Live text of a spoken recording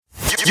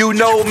You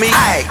know me.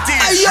 Hey,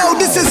 yo,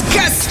 this is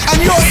Guess,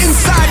 and you're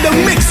inside the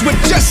mix with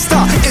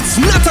Jester. It's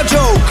not a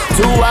joke.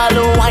 To all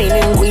the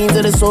whining queens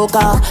of the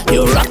soca,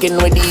 you're rocking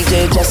with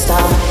DJ Jester.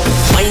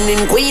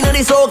 Whining queen of the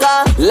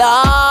soca,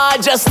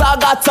 Lord Jester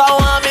got to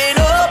warm it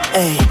up.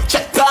 Hey,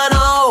 check on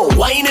now,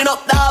 whining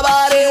up that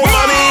body,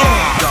 warm it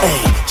up.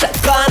 Hey, check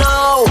on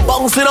now,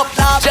 bouncing up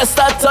that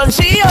Jester turn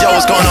she up. Yo,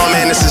 what's going on,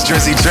 man? This is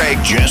Drizzy Drake.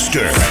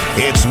 Jester,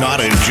 it's not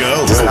a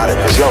joke. It's not a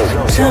joke.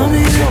 Tell me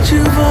that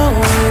you've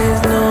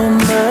always known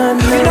my name.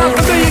 You're not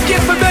familiar,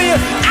 get familiar.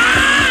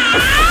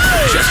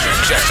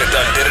 Jester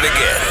done did it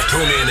again.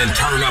 Tune in and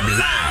turn up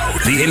loud.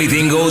 The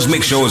Anything Goes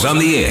Mixshow is on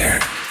the air.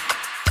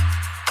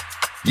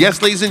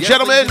 Yes, ladies and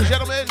gentlemen.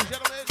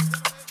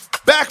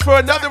 Back for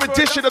another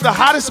edition of the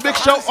hottest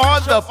mix show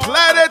on the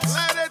planet.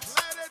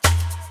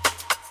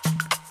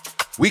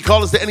 We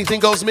call this the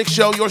Anything Goes Mix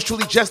Show. Yours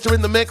truly, Jester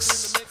in the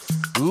mix.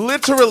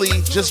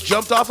 Literally just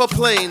jumped off a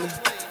plane.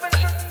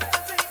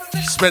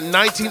 Spent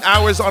 19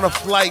 hours on a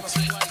flight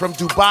from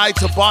Dubai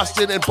to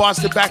Boston and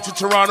Boston back to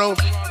Toronto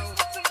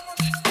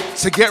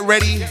to get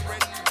ready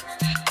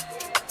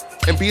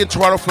and be in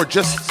Toronto for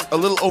just a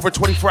little over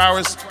 24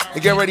 hours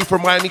and get ready for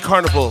Miami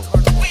Carnival.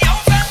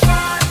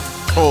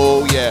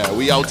 Oh yeah,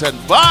 we out and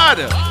bad.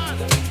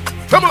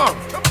 Come on.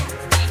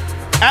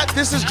 At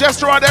This Is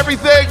Jester on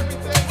everything.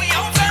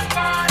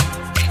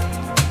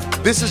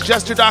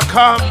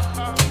 ThisIsJester.com.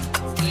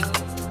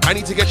 I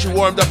need to get you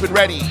warmed up and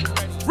ready.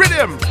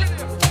 Rhythm.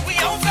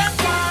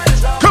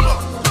 Come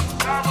on.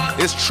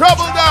 It's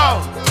trouble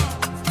now.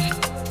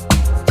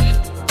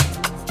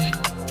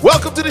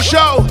 Welcome to the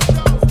show.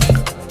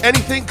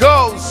 Anything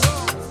goes.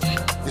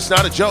 It's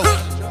not a joke.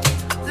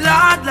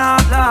 Lord,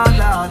 Lord, Lord,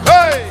 Lord.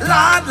 Hey!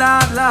 Lord,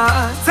 Lord,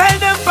 Lord. Tell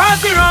them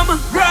party rum,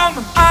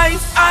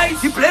 ice, ice.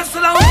 The place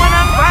full of woman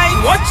and fight.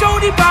 Watch out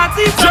the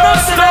party turn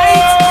up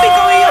tonight.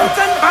 Because we out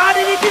and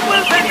party, the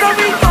people better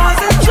be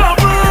causing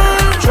trouble.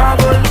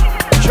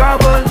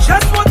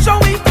 Just watch how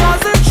we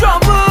causing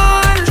trouble.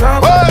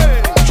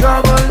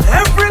 Trouble.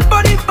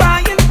 Everybody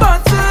buying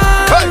butter.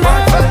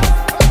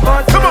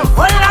 Come on.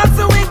 Well,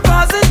 after we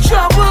causing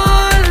trouble.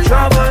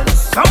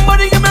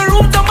 Somebody give me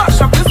room to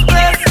mash up this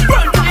place.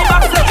 Run to the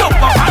back, say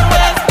jump up and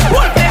wave.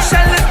 Whole place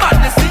shell is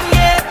madness in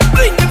here.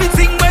 Bring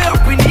everything way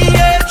up in the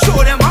air. Show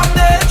them up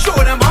there.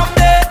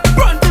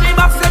 Run to the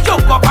back, say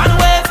jump up and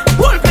wave.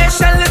 Whole place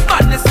shell is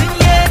madness in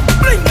here.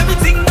 Bring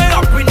everything way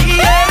up in the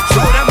air.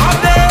 Show them up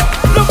there.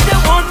 Look, they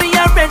want me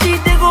already.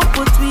 They go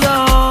put me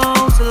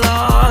out,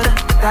 Lord.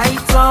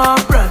 Tight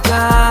up,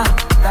 brother.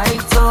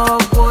 Tight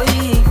up, boy.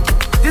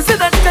 This is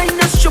that kind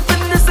of shopping.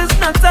 This is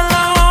not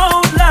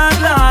allowed,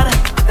 Lord.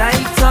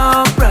 Tight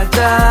up,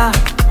 brother.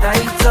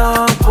 Tight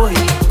up, boy.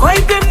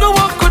 Quite them know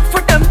what good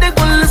for them. They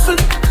go listen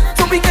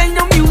to me kind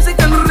of music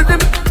and rhythm.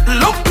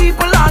 Look,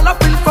 people all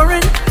up in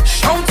foreign,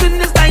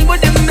 shouting this time what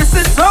they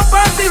missing. So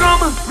party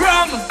rum,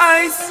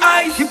 ice.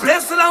 The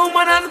place full of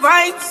woman and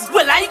vibes.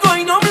 Well, I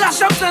going to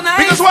blash up tonight.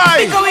 Because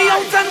why? Because we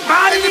out and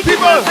party. The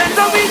people.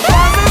 Better we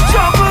causing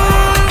trouble.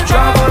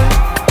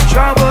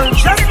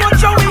 Just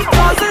watch how we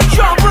causing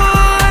trouble.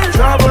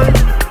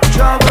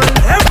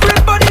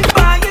 Everybody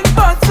buying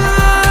butter.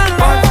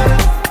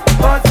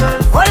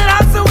 Well,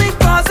 after we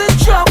causing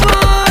trouble.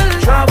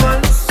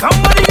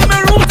 Somebody give me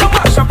room to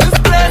mash up this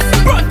place.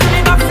 Run to the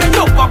back, say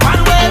jump up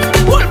and wave.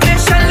 Whole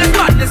place shell is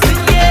madness in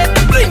here.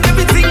 Bring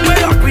everything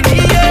way up in the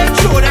air.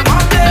 Show them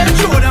up there.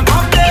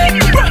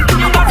 Run to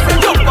the back, say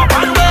jump up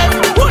and wave.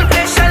 Whole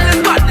place shell is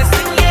madness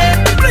in here.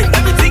 Bring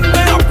everything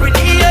way up in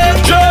the air.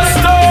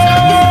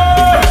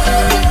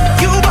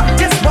 You got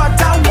just what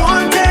I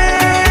wanted.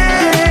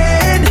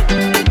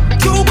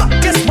 You got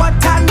just what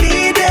I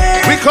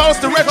needed. We call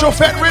it the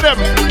Retrofet Rhythm.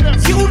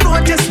 You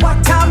know just what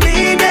I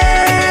needed.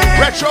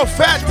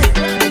 Retrofet.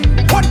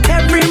 What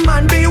every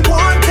man be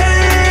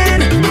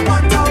wanting.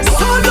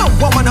 So no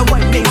one wanna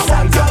wind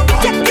inside.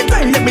 Take your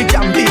time, let me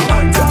jump in.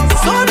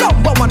 So no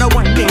one wanna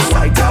wind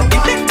inside.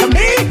 Give it to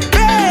me,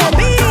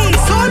 baby.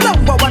 So no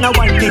one wanna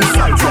wind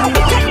inside.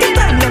 Take your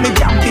time, let me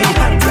jump in.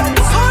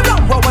 So no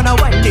one wanna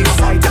wind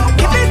inside.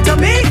 Give it to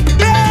me,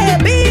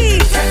 baby.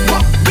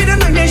 With a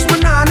 9-inch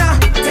banana,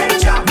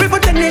 with a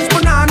 10-inch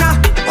banana.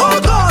 Oh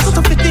God,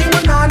 so 15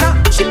 banana.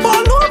 She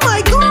fall, oh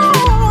my God.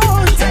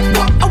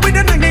 With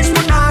a 9-inch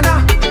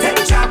banana,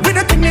 with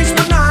a 10-inch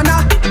banana.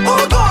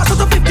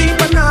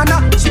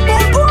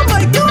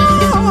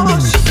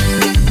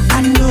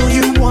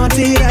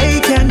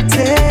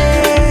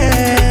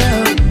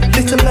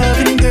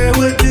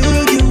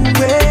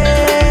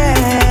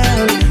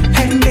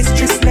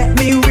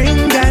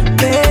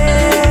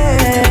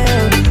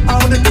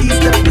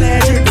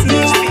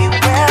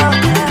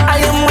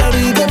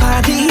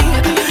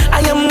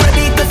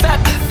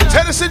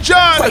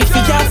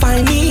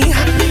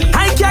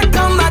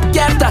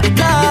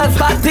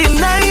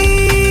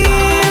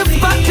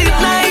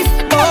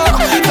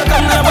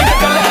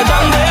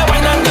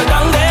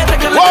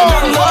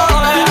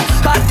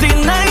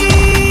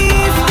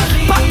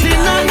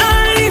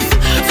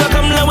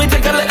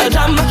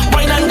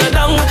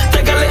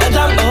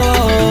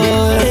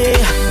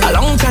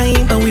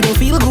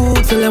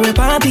 we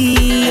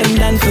party and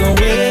dance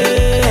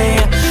away,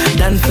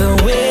 dance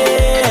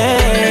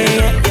away.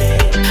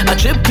 I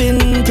trip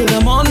into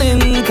the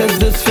morning, cause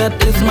this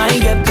fete is my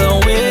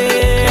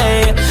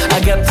getaway, I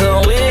get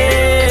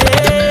away.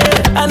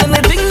 And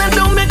anything that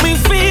don't make me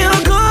feel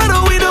good,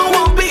 we don't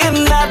want be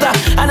in that.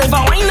 And if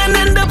I whine and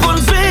end up on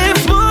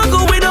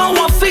Facebook, we don't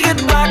want to see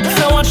it back.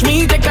 So watch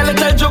me take a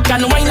little joke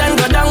and whine and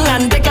go down,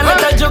 and take a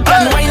little joke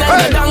and whine and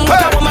go down.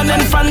 With a woman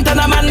in front and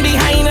a man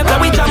behind it.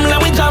 We jam,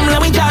 we jam,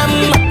 we jam.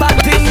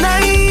 Party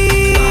nice,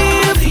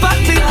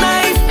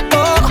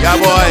 oh. Yeah,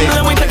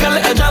 boy. We take a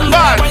little jam,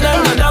 whine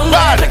and go down.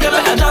 Take a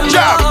little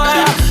jam,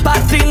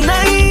 party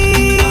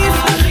nice,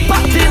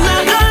 party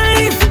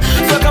nice.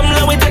 So come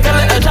now we take a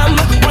little jam,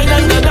 whine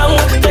and go down.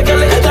 Take a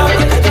little jam.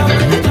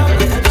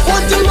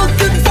 What you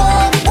looking for?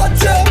 What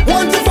you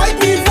want to fight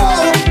me for?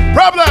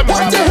 Problem.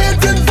 What you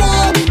hating for?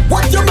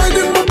 What you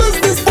minding my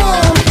business for?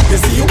 You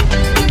see you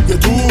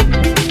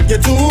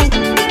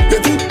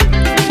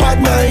bad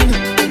mind.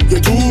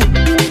 You too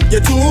bad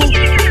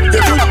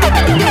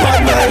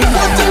mind.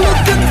 What you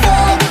looking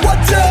for?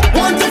 What you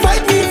want to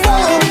fight me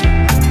for?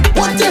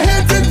 What you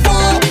hating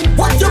for?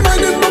 What you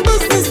minding my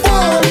business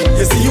for?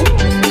 You see you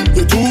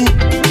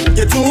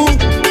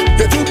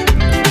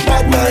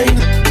bad mind.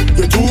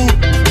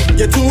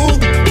 You too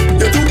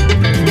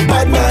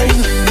bad mind.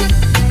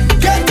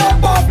 Get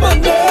up off my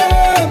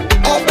name,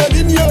 I'm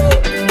begging you.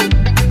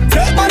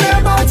 Take my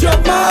name out your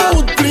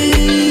mouth,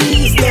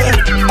 please.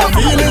 I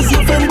feel as you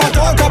think I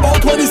talk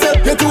about when he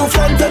said you're too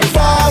front and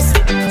fast.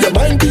 You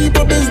mind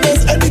people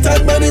business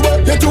anytime,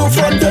 anywhere. You're too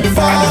front and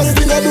fast.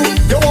 Anything I do,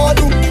 you want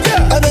to do.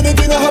 Yeah. And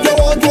anything I have, you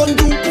want one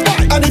do.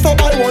 And if I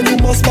buy one, you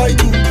must buy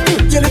two.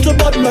 You little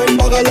bad mind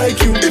bugger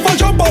like you. If I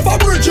jump off a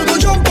bridge, you go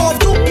jump off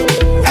too. You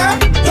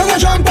go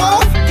jump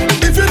off.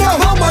 If you know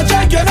how much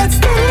I can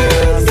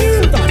stand.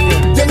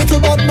 You little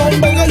bad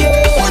mind bugger,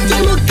 yeah. What you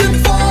looking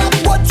for?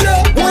 What you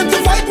want to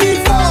fight me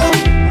for?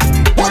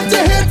 What you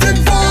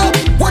hating for?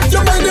 What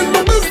you minding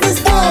my business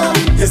for?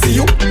 You see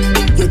you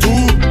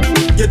too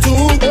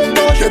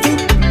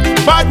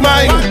Bad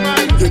mind.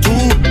 You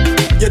too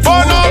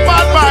Oh no,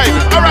 bad mind.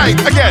 Alright,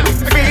 again.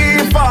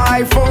 3,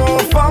 5, 4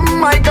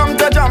 from I come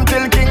to jump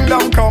till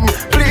kingdom come.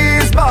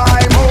 Please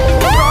buy more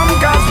rum,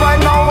 cause right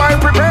now I'm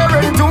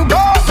preparing to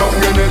go.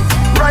 Tongue in it,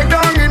 right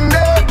down in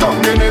there,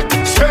 tongue in it,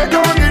 straight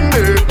down in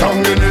there,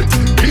 tongue in it,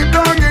 deep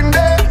down in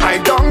there, I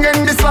down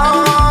in the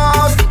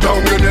sauce.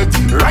 Tongue in it,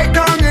 right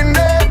down in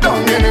there,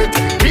 tongue in it,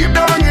 deep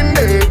down in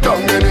there,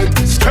 tongue in it,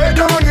 straight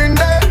down in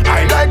there.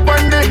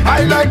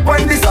 I like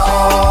when the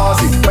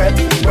sauce is wet,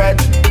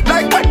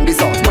 like when the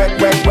sauce wet,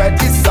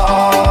 the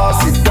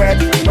sauce is wet,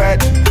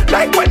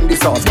 like when the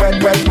sauce wet,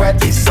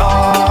 the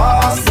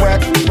sauce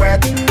wet,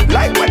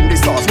 like when the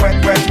sauce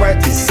wet,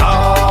 the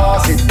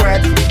sauce is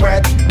wet.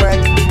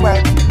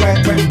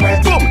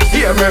 Boom,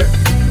 hear me.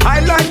 I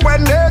like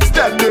when it's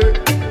steady,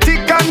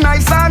 thick and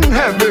nice and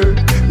heavy.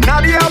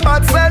 Nadia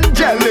Batson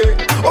jelly.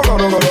 Oh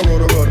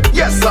God.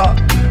 Yes sir,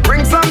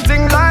 bring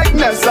something like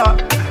Nessa.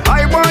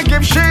 I won't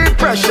give she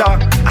pressure.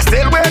 I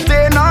still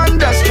waiting on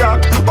this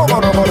job. Oh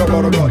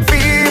God.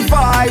 3,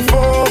 5,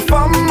 4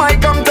 from I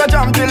come to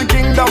jump till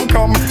kingdom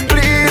come.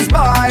 Please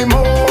buy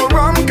more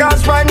rum,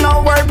 cause right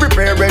now we're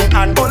preparing.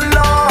 And oh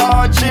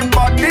Lord, she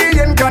body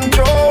in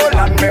control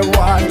and me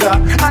want her.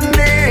 And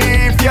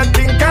if you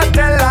think I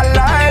tell a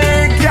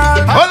lie,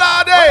 girl,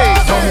 Hola day.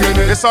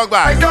 This song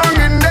back. Down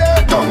in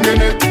there, tongue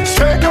in it,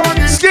 straight down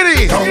in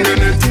Skinny. tongue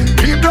in it,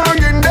 deep down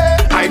in there,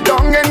 I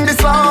down in the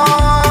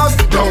sauce.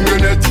 Tongue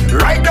in it,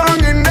 right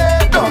down in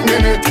there, tongue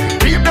in it,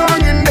 deep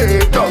down in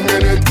there, tongue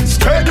in it,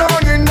 straight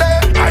down in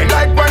there. I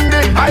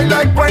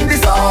like when the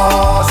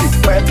sauce is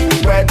wet,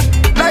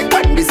 like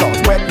when the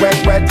sauce wet,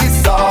 the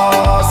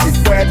sauce is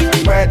wet,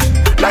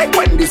 like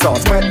when the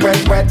sauce wet,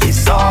 the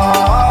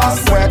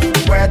sauce wet,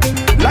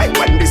 like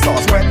when the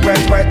sauce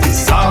wet, the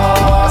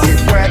sauce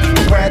is wet.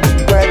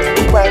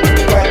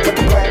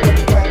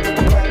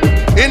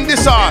 In the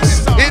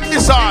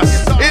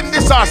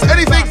sauce.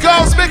 Anything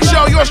goes.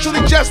 Mixshow. Yours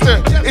truly,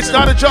 Jester. It's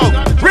not a joke.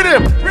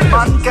 Rhythm.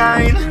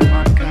 Mankind,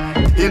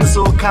 him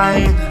so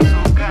kind,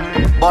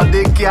 but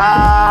they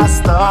can't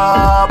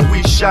stop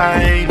we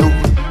shine.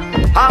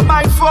 I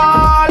might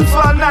fall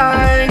for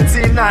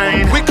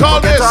 99. We call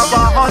this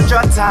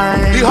 100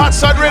 times. the hot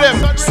sun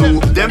rhythm. So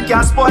them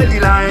can't spoil the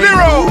line.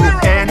 Liro.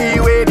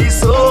 Anyway, the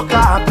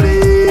soca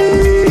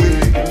play,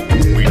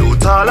 we don't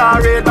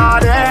tolerate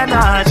bad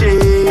energy.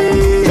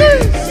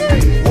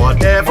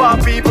 Whatever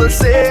people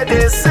say,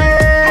 they say.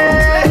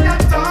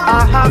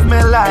 I have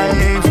my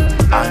life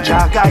and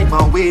Jah guide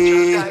my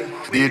way.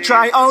 They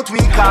try out, we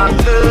can't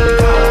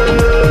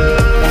learn.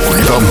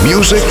 The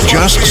music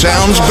just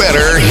sounds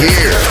better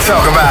here.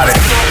 Talk about it.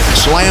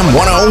 Slam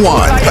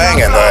 101,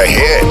 banging the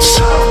hits.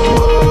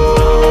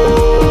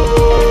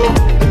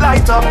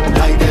 Light up,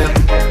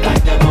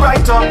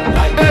 right up.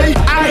 Hey,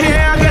 I hear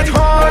I get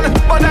horn,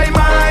 but I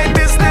mind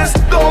business.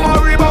 Don't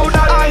worry about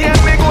that. I hear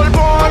me gold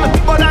born,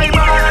 but I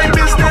mind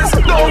business.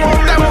 Don't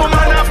worry, that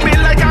woman have me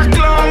like a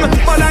clown,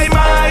 but I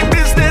mind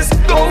business.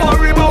 Don't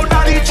worry about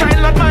that. Each child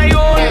not my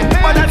own,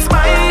 but that's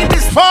mine.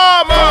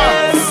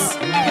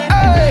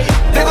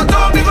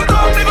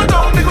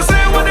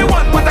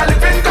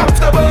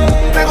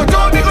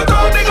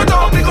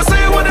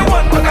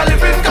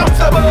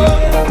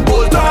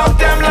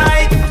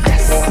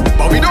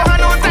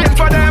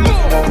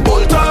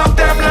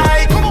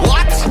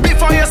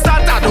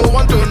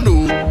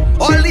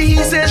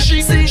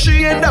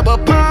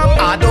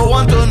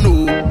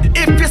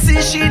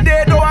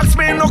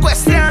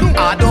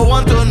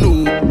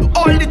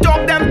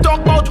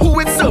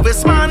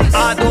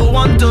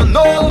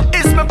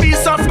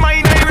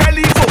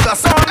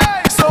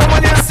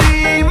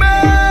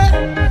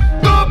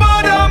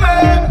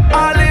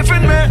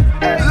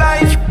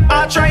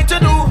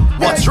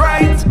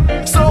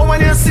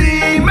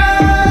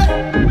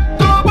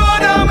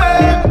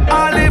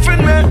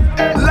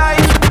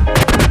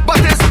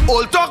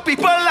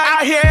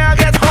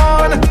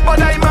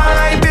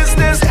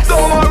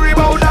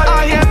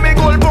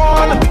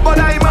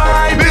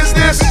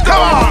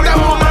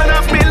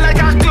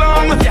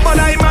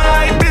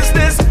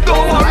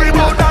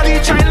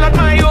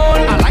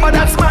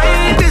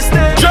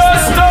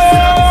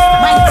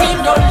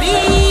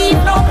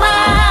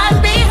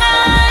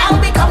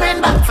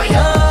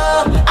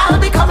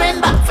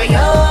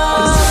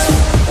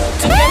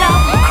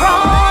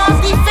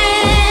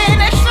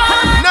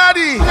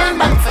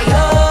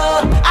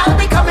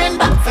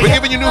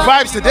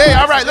 vibes today.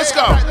 All right, let's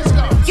go.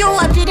 You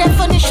are the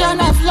definition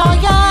of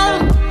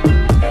loyal.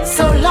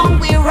 So long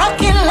we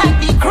rocking like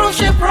the cruise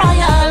ship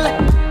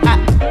royal.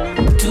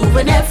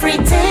 Doing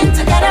everything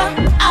together.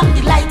 I'm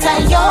the lighter,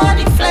 you're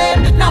the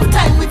flame. Enough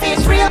time we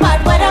face real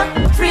bad weather.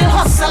 Real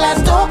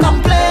hustlers don't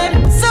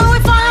complain. So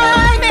if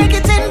I make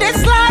it in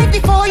this life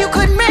before you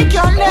could make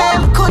your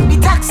name, could be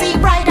taxi,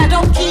 ride a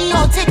donkey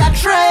or take a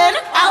train,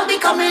 I'll be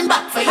coming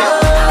back for you.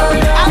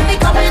 I'll be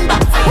coming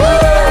back for you.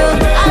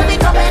 I'll be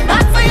coming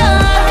back for you.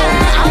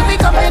 I'll be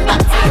coming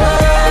back for you.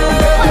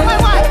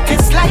 Why?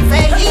 This life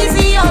ain't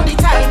easy all the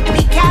time.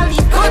 We can't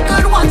leave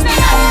good ones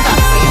behind. Back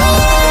for you.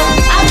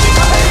 I'll be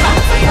coming back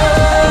for you.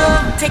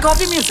 Take off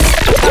the music.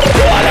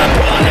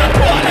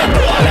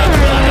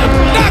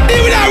 Not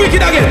deal with that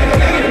wicked again.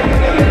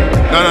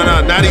 No.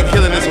 Nadia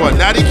killing this one.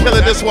 Nadia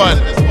killing this one.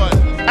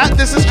 At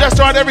This Is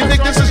Jester on everything.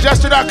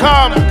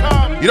 ThisIsJester.com.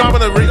 You know I'm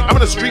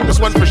gonna stream this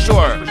one for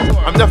sure.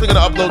 I'm definitely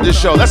gonna upload this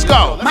show. Let's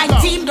go. My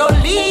team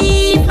don't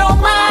leave no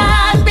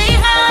man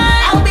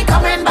behind. I'll be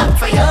coming back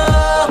for you.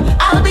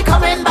 I'll be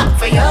coming back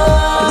for you.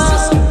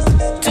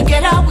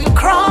 Together we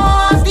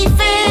cross the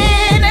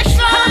finish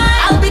line.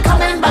 I'll be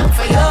coming back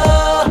for you.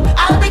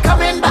 I'll be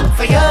coming back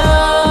for you.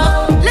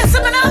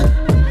 Listen now.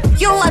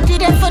 You are the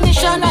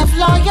definition of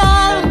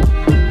loyal.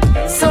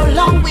 So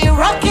long we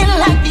rocking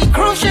like the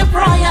cruise ship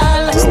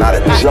royal. It's not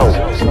a joke.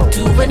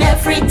 Doing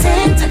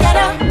everything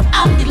together.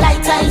 I'm the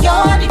lighter,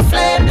 you're the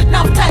flame.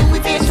 Enough time we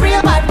face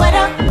real bad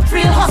weather.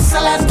 Real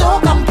hustlers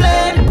don't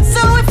complain.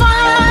 So if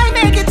I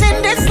make it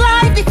in this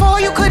life before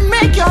you could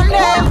make your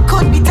name,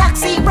 could be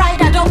taxi,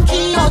 ride a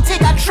donkey or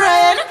take a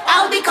train,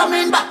 I'll be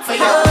coming back for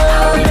you.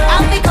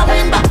 I'll be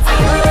coming back for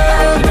you.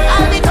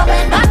 I'll be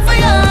coming back for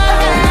you.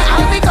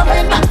 I'll be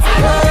coming back for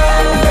you.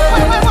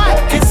 Why?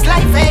 This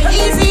life ain't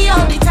easy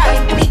all the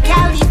time. We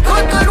can't leave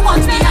good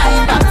ones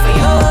behind. Back for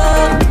you.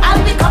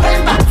 I'll be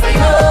coming back for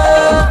you.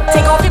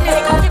 Take off the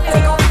music.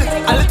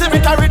 A little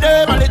bit of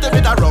rhythm, a little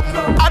bit of rum.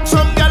 Add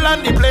some girl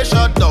and the place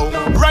shut down.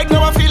 Right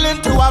now I'm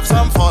feeling to have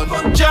some fun.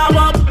 Jam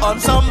up on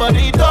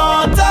somebody's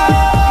daughter.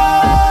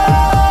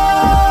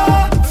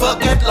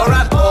 Forget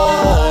Lauren.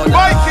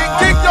 Viking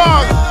King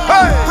Dog.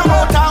 Hey.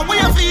 Promoter, we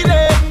are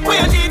feeling. We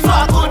are need for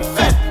a good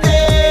fete.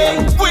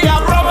 We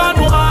are rum and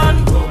woman.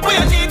 We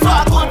are need for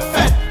a good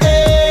fete.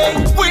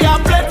 We are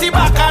plenty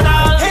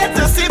bacchanal. Hate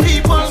to see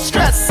people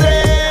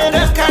stressing.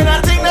 That kind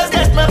of thing that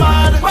get me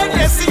mad. When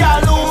they see I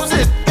lose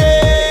it,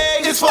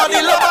 it's for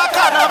the love of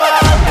carnival.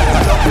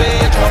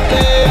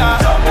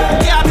 Jump,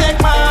 yeah, take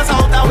miles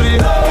out the way.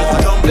 Jump,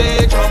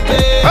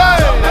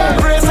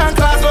 race and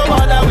class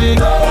over the way.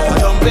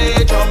 Jump,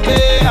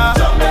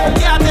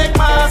 yeah, take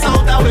miles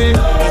out the way.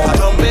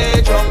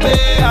 Jump,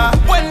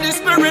 when the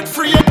spirit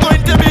free, it's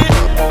going to be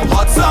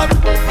hot sun,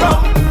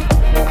 rum.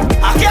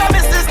 I can't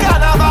miss this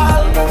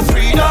carnival.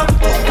 Freedom,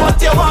 do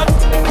what you want.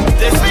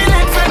 This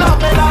feeling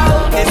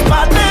phenomenal. It's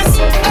madness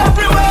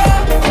everywhere.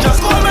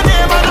 Just call my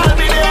name and I'll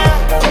be there.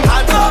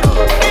 Hands up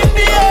in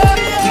the air.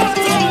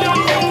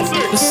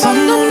 Some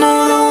don't know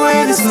the way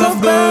this love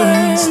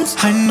burns.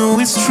 I know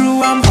it's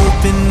true, I'm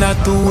hoping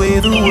that the way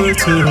the world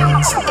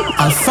turns,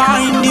 I'll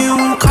find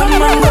you, come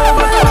and go,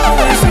 but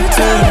always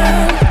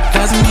return.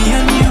 Cause me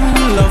and you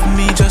love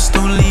me, just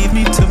don't leave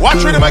me to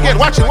Watch rhythm again.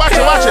 Watch it.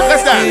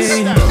 Let's dance.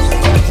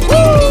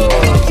 Woo!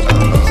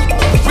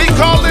 We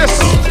call this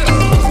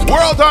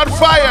World on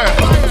Fire.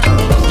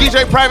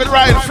 DJ Private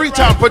Ryan,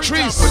 Freetown,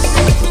 Patrice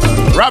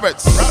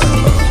Roberts.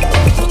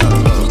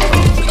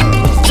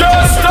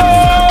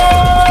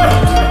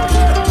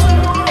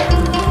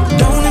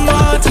 Down in my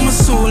heart and my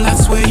soul,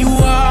 that's where you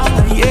are.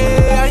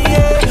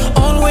 Yeah.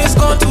 Always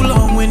gone too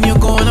long when you're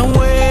gone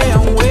away.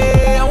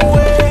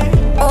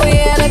 Oh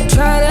yeah, they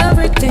tried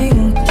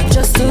everything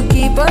just to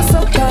keep us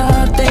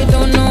apart. They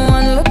don't know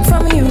one look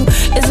from you.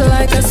 It's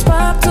like a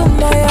spark to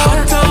my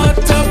heart. Hot,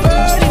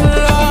 burning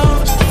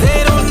love.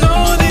 They don't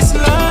know this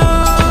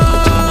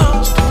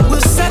love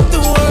will set the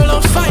world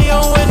on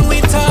fire when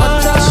we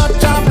touch.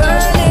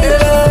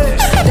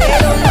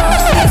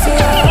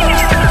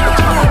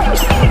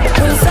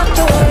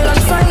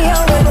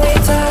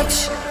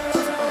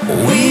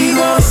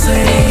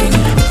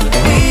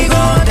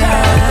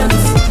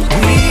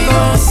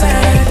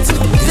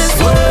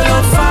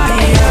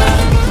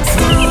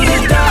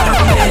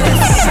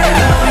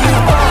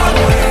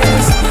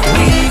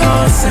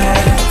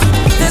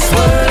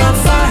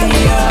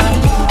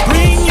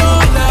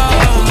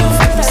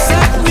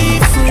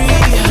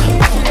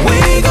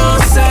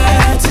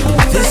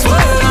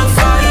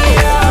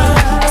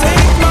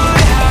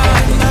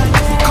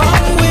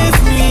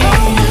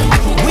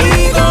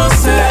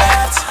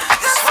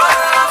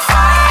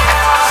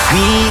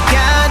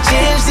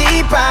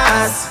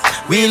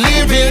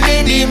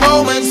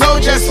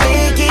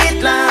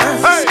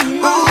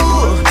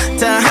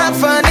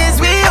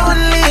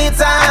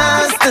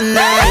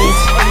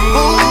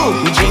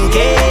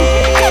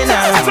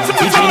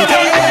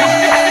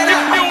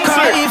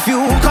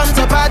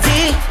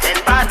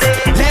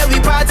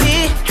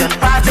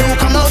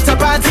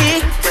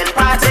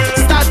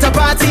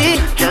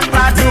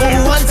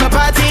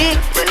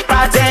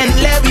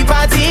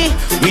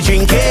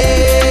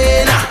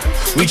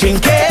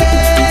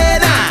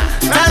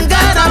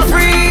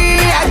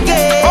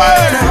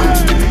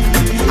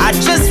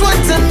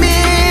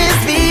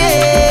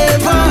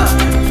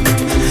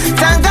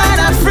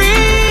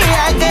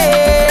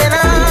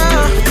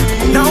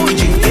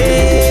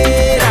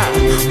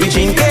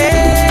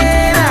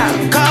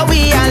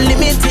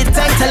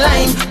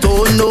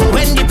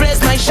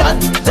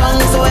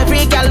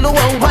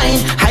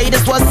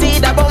 was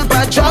see the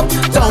bumper drop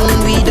down.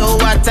 We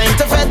don't want time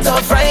to fret or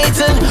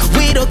frighten.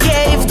 We don't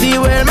care if the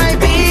world might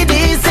be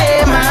the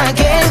same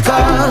again.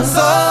 Cause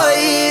so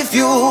if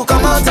you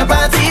come out to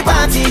party,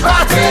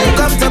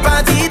 come to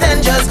party,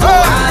 then just go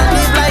and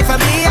live life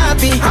and be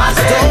happy.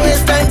 Don't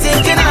waste time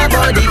thinking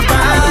about the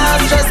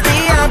past. Just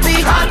be happy,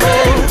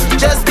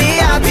 just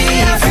be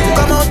happy. If you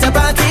come out to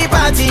party,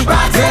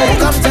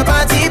 come to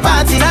party,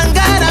 thank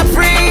God I'm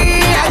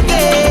free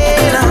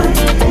again.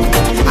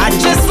 I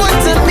just want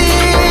to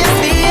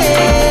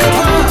misbehave.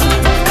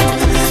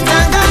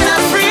 Thank God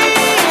I'm free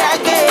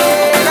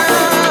again.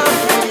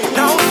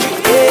 No,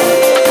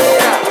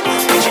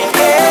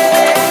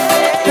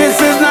 this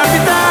is not the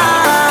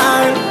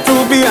time to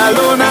be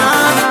alone.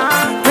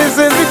 This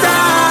is the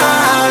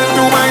time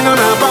to wind on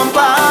a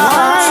bumper.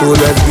 So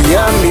let's be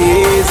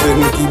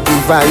amazing, keep the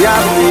fire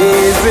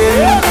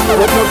blazing.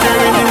 But no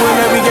caring the way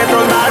that we get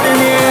on that in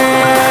here.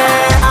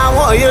 I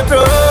want you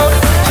to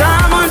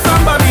charm on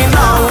somebody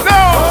now,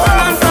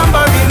 hold on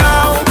somebody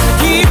now,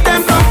 keep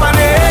them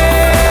company.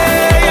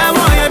 I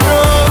want you to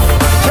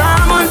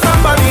charm on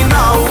somebody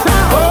now,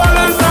 hold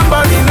on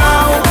somebody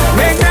now,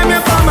 make them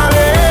your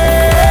family.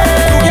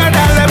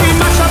 Together let me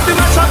mash up the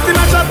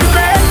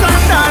place and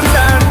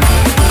dance.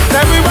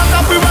 Let me rock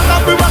up, we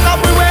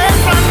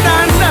waist and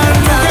dance.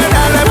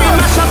 Together let me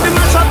mash up the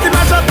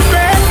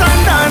place and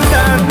dance.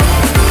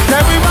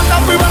 Let me rock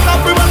up, we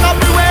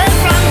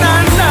waist and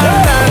dance.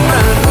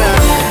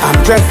 I'm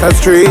just a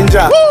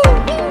stranger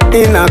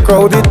in a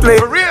crowded place.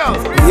 For real.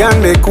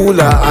 And the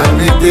cooler and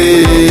the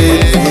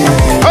day.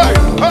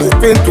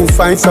 Hoping to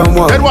find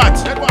someone Then what?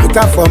 with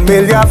a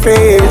familiar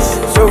face,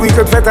 so we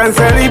could fit and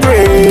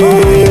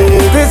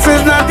celebrate. This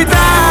is not the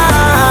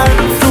time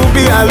to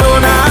be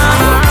alone.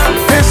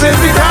 This is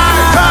the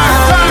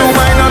time to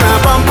wind on a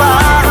bumper.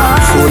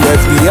 So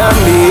let's be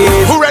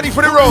amazed. Who ready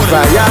for the road?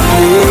 Fire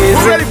blazing.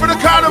 Who ready for the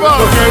carnival?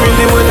 Okay,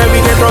 really, when let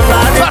me get from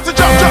that. Start to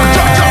jump.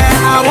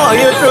 I want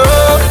you to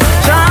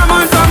charm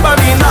on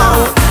somebody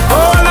now,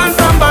 hold on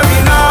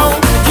somebody now,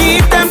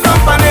 keep them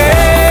company.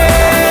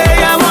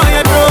 I want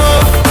you to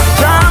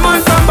charm on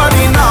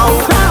somebody now,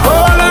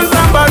 hold on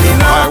somebody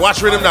now. Alright,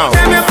 watch rhythm now.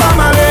 Them your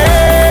family.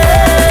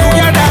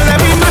 Together let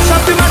me mash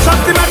up the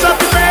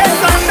place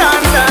and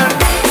dance.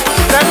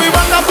 Let me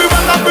rock up, we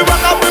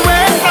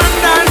waist and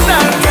dance.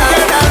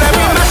 Together let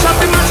me mash up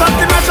the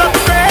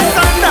place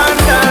and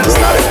dance.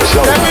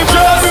 Let me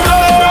show you.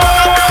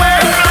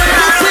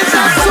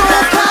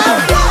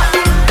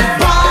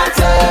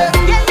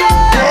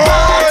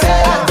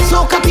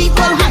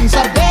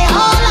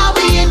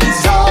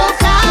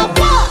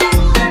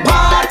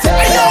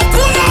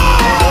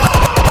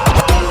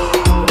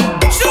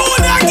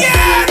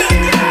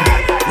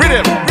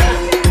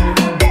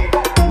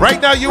 Right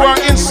now you are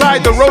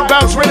inside the Road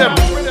Bounce Rhythm,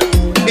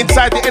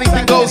 inside the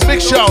Anything Goes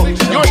Mix Show.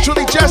 Yours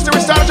truly, Jester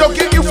and Style Joe,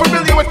 get you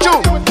familiar with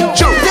Chew.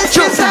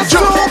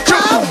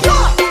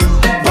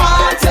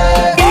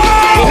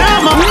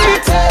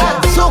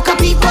 Soca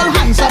people,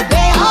 hands up,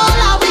 they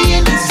all are we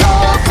in the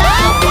soca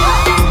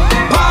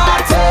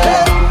party.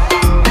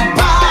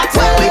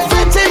 When we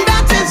fit in,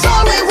 that is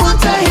all we want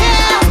to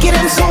hear. Get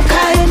them soca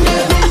in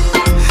there,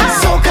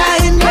 soca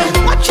in there,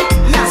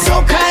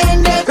 soca in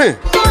there,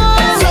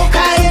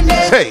 soca in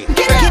there. Hey.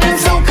 Get them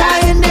soca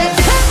in there,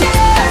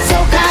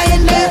 soca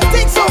in there,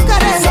 take soca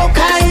there,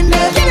 soca in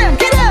there,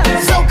 get them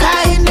soca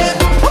in there.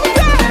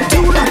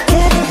 Do not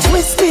get it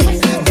twisted,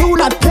 do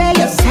not play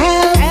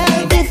yourself.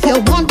 If you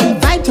want the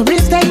vibe to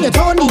risk, then you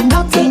don't need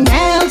nothing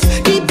else.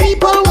 The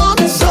people want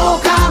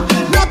soca,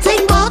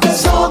 nothing but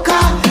soca.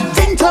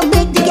 Thing to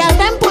make the girl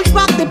them push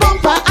back the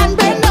bumper and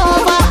bend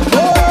over.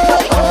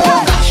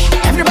 Oh gosh,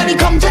 everybody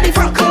come to the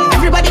front,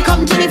 everybody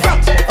come to the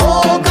front.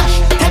 Oh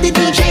gosh, tell the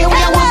DJ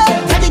where I want,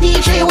 tell the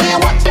DJ where I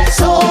want.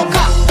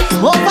 Soca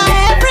over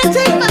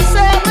everything, I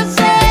say.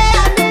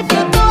 And if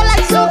you don't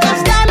like soca,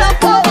 stand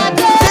up over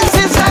there. This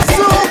is a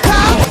soca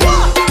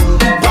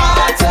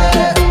party.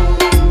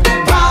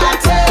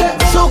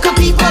 Soca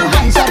people,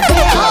 hands up,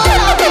 they all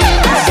are we in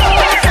the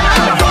soca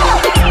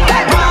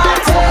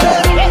party.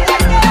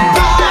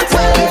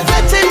 When we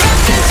fit in,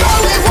 that is all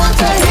we want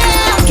to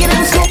hear. Get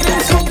them soca.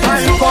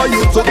 Time for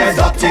you to get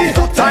dirty,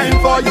 time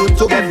for you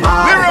to get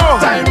mad,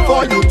 time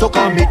for you to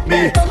come meet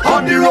me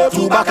on the road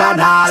to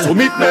Bacchanal. So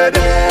meet me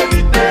there,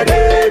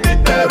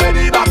 where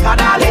the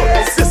Bacchanal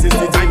is. This is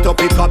the time to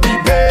pick up the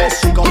bass,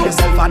 shake up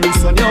yourself and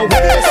loosen your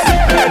waist.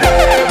 Meet me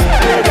there,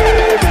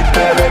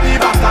 where the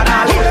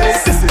Bacchanal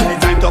is. This is the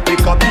time to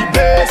pick up the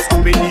bass,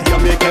 up in the air,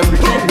 make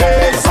everything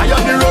bass. I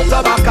on the road to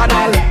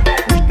Bacchanal.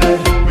 Meet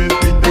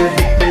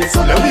me, so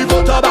let me go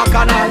to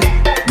Bacchanal.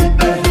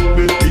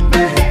 Meet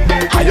me,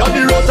 I on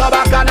the road to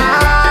Bacchanal.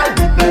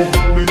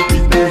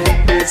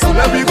 So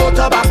let me go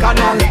to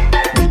Bacchanal.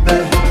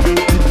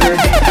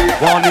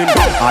 Warning,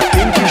 I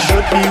think you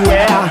should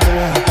beware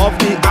of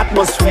the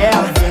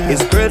atmosphere.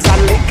 It's girls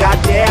and liquor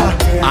there,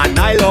 and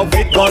I love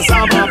it cause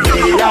I'm a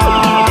player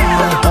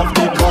of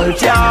the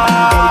culture.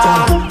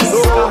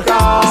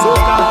 Soca.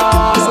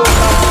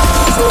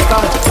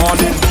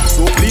 Warning,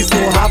 so please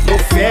don't have no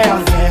fear.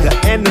 The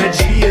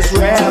energy is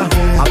rare,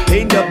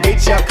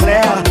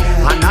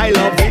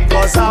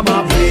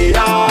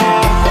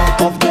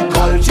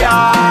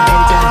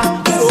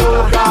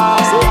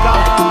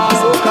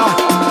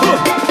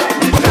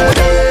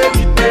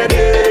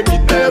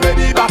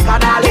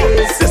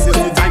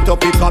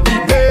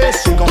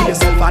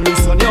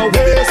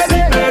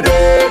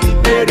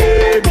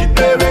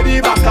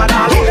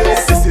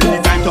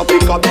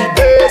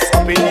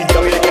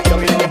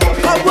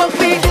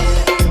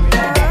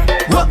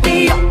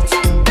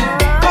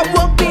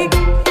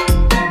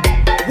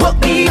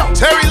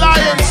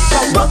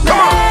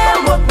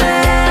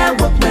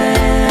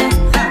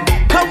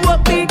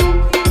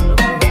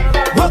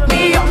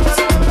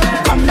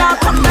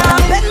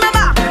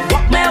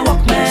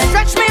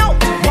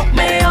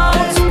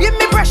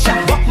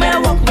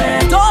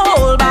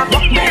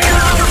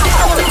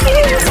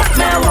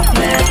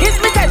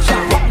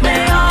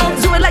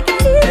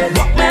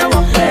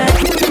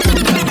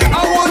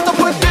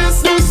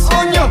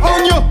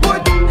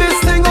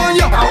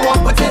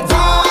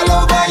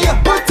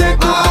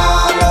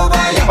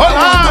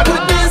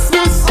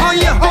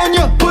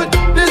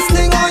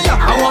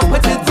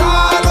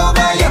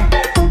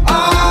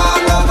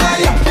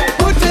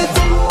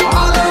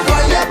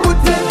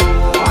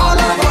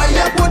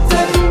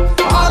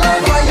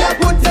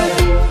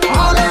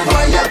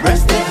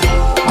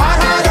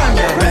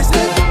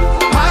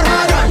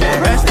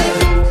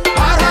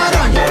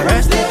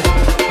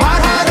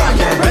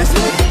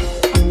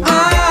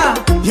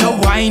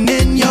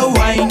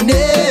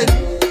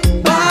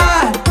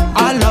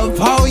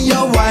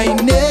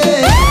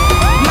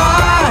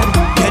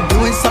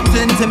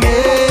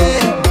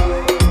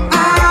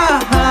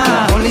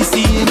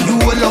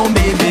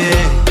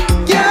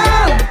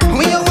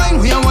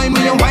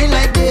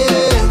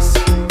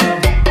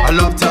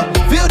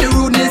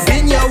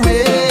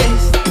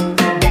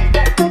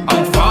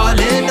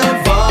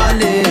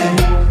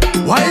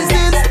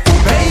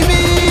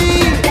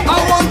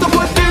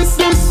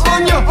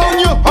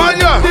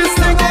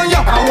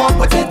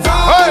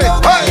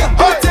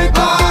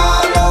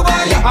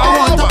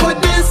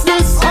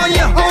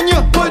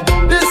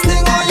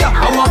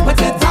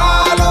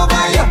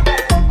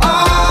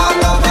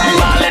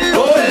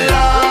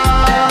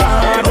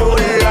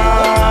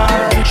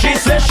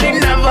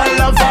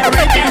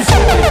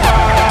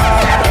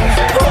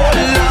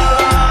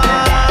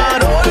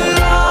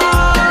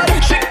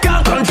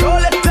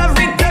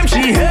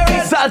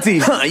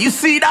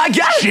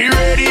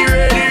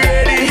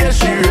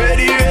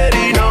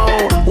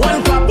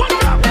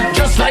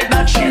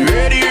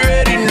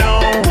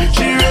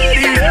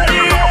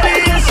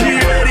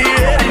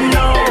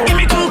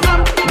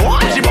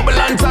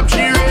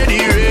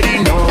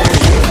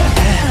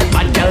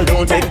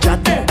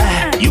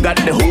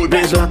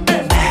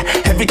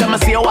 time I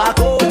see you walk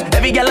out.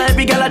 Every girl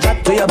I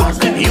chat to your back.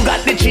 You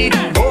got the cheat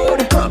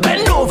code.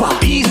 Bend over,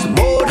 beast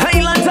mode.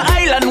 Island to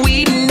island,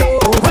 we know.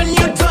 When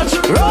you touch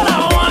road,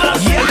 I wanna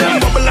see them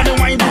bubble and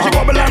wine. She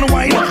bubble and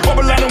wine,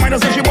 bubble and wine. I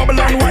say she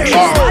bubble and wine.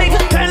 5,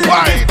 10,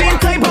 15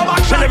 type of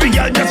action. Every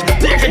girl just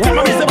take it. Tell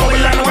me say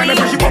bubble and wine. I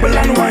say she bubble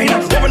and wine,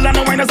 bubble and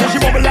wine. I say she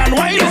bubble and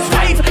wine. It's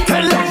 5,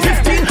 10,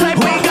 15 type.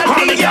 We got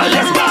the girl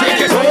just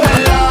take it. Oh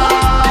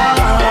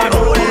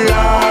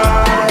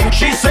Lord,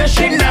 she says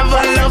she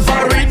never loved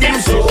her rhythm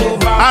so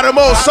bad.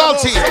 Adamo,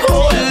 salty.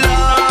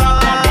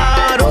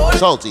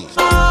 Salty.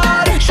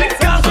 She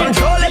can't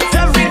control it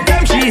every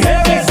time she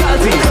hears me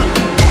salty.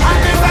 I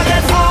never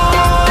get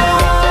home.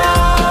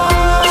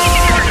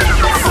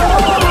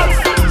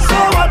 So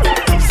what?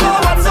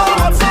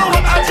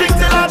 I drink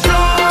till I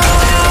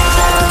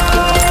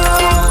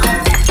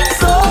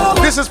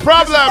drunk. This is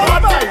Problem.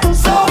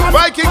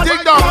 Viking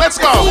Ding Dong, let's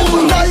go.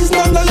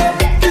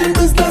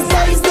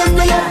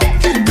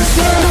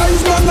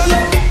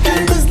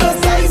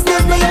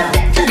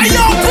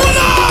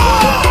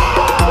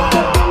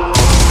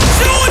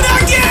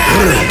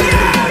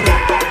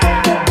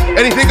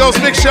 Anything Goes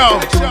Mixshow.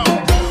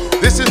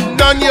 This is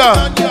Nadia.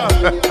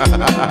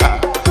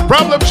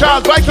 Problem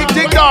Child, Viking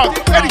Ding Dong.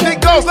 Anything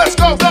goes, let's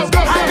go.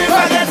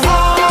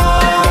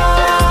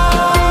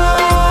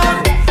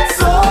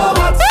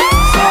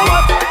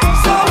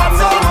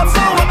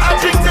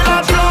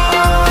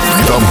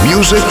 The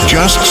music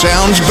just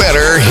sounds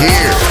better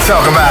here.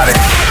 Talk about it.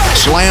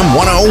 Slam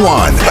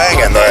 101,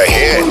 banging the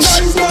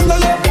hits.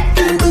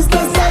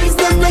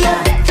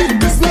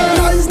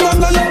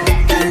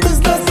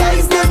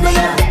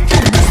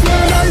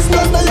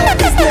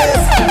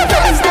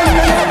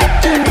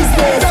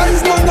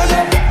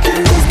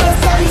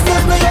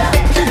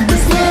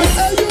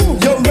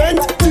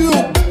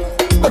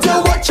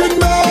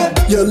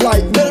 You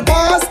like Bill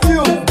past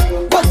you,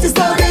 but you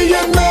still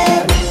being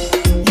man.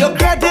 Your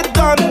credit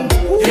done.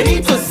 You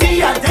need to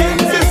see a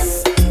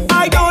dentist.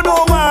 I don't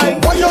know why.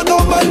 Why you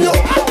don't mind your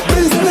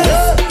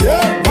business?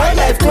 Yeah, my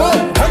life good,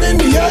 and in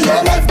the air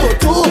your life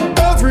good too.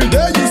 Every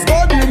day you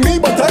study me,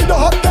 but I don't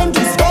have time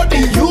to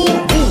study you.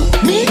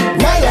 Me,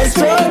 my life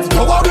straight.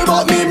 Don't worry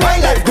about me, my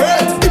life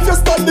great. If you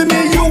study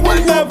me, you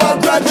will never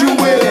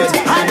graduate.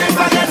 I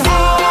never get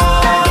home.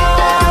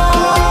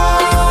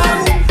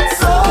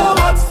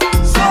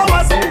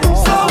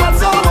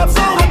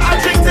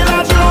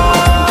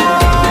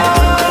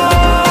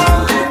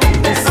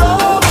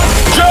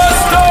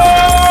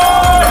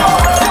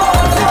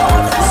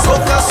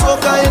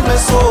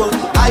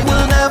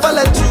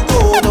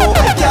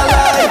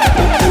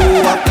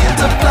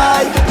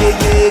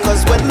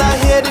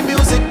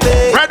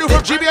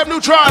 GBM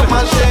Neutron.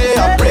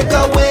 I break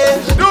away.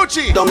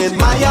 Nucci. Down in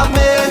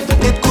Miami.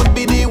 It could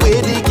be the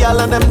way the gal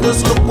and them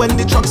just look when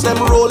the trucks them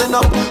rolling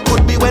up.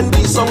 Could be when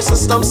the sound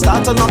system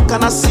start to knock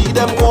and I see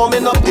them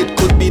warming up. It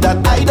could be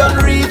that I don't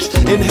reach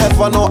in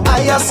heaven or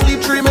I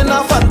asleep dreaming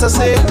of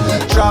fantasy.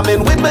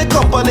 Drumming with my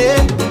company.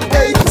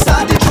 Hey,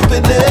 start the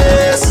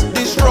trippiness.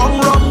 The strong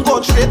rum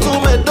go straight to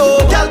my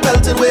door. Gal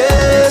belting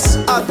waist.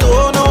 I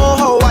don't know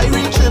how I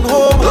reaching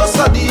home. Lost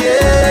of the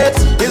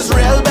 8.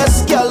 Israel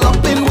best gal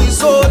up in we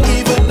zone.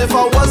 Even if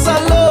I was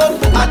alone,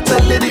 I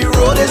tell you the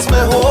road is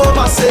my home.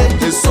 I say,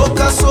 it's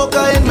soca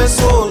in my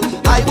soul.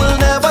 I will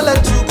never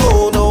let you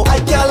go, no, I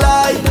can't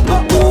lie.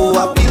 Oh,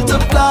 I feel to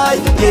fly,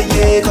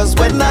 yeah, cause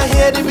when I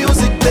hear the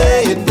music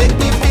play, it make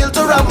me feel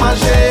to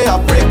ramage. I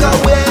break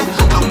away,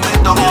 I'm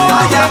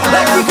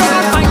like we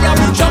gonna find out,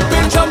 we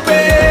jumping.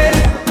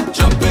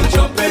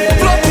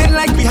 Floating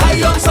like we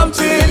high on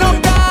something, oh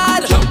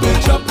God.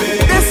 Jumping.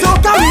 This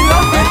soca we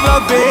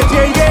love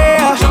it,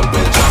 yeah.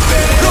 Jumping.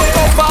 Look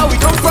how far we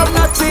come from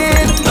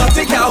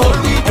nothing can hold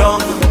me down.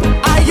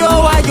 Ayo,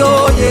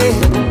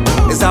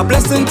 yeah. It's a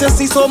blessing to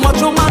see so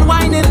much woman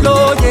whining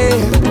low, yeah.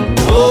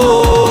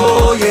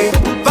 Oh, yeah.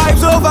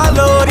 Vibes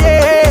overload,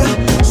 yeah.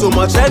 So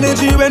much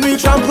energy when we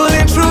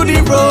trampling through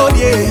the road,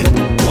 yeah.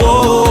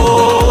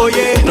 Oh,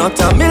 yeah. Not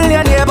a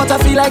millionaire, but I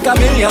feel like $1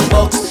 million.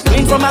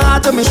 Clean from my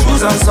heart to my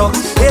shoes and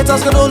socks.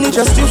 Haters could only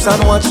just juice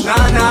and watch.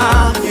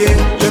 Nah, yeah.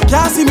 You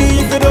can't see me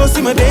if you don't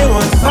see my day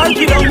one.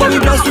 Funky down, but we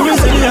blessed with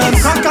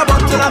resilience. Crack a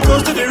bottle and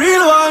toast to the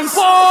real ones.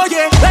 Oh,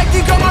 yeah. Like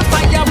the come on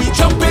fire, we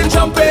jumping.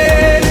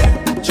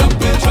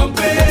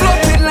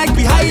 Floating like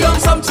we high on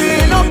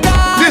something, oh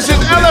God. This is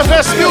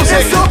LFS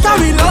music. It's soca,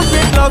 we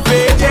love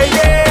it,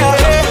 yeah.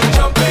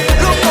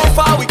 Look how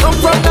far we come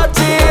from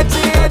nothing.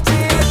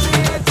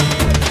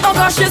 Oh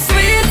gosh, it's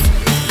sweet.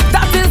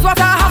 That is what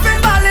I have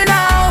been balling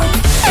out.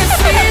 It's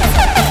sweet.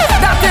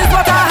 That is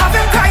what I have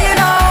been crying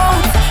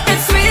out.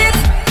 It's sweet.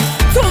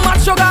 Too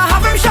much sugar, I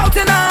have him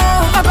shouting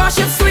out. Oh gosh,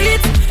 it's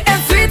sweet.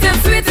 It's sweet.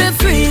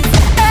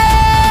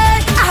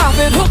 Hey, I have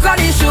him hooked on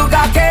the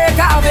sugar cake.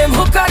 I have him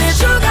hooked on the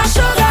sugar.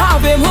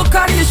 Have him hooked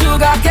on the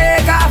sugar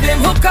cake. I have him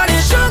hooked on the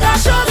sugar.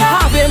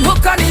 Have him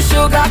hooked on the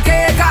sugar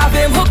cake. I have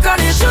him hooked on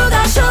the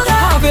sugar.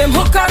 Have him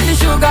hooked on the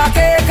sugar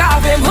cake. I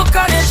have him hooked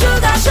on the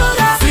sugar.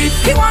 Sweet.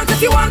 He want it.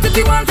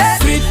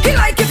 Sweet. He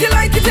like it.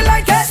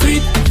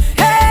 Sweet.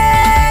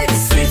 Hey,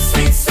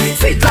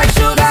 sweet like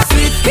sugar.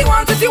 Sweet. He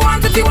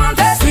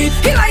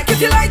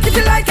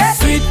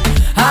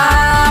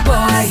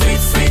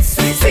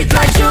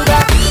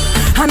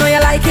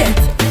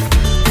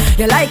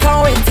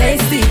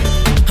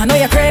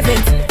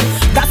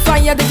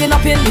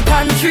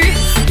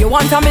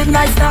want a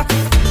midnight snack,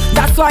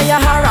 that's why you're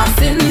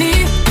harassing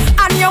me.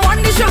 And you want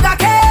the sugar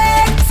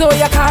cake, so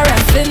you're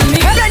caressing me.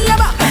 Bend your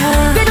back,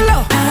 dig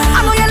low,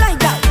 I know you like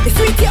that. It's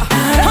sweet, yeah.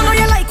 I know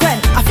you like when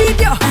I feed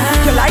you.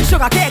 You like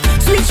sugar cake,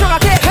 sweet sugar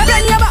cake.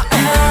 Bend your back,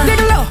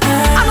 dig low,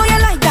 I know you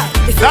like that.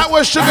 That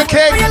was Sugar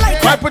Cake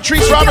by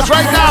Patrice Roberts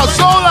right now.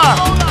 Zola.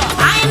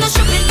 I ain't no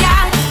stupid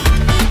gal.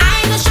 I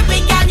ain't no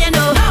stupid gal, you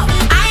know.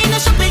 I ain't no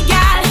stupid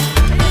gal.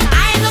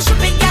 I ain't no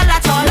stupid gal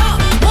at all.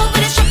 Move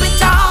with the stupid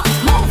talk.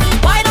 Move.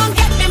 Why don't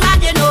get me mad,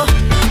 you know.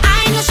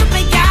 I ain't no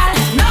stupid gal.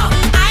 No,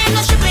 I ain't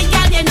no stupid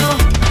gal, you know.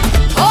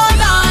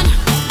 Hold on.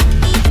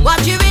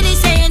 What you really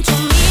saying to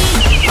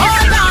me?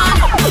 Hold on.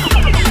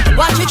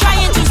 What you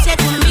trying to say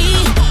to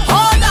me?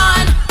 Hold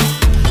on.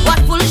 What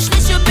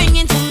foolishness you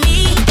bringing to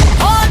me?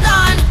 Hold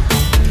on.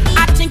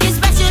 I think it's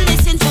best you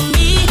listen to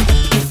me.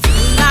 If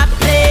you're not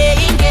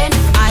playing games,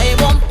 I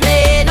won't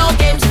play no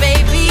games,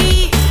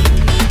 baby.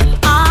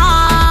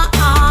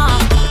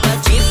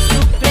 But if you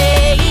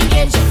playing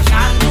games, you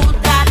can do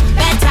that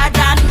better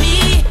than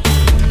me.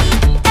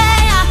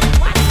 Hey,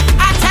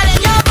 I'm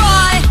telling you,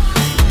 boy,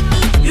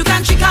 you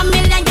can trick a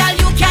million girl,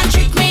 you can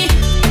trick me.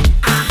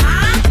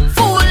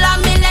 Fool a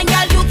million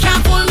girl, you can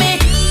fool me.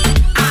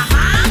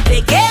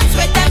 Play games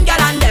with them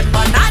girl and them,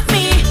 but not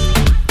me.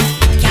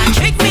 Can't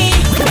trick me.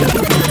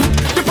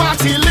 The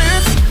party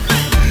lit,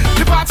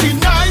 the party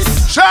nice,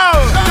 Show.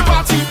 the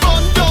party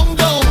bun down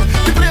down.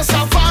 The place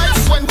have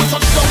vibes when we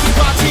touch down the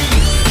party.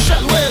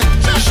 Shall we?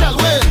 Shall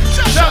we?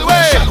 Shall we?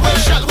 Shall we?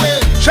 Shall we?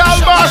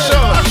 Charles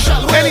Marshall.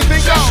 Shall we?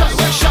 Anything Shall goes.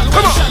 we? Shall we?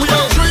 Come on. We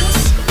have drinks,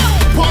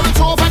 pour it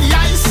over the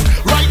ice.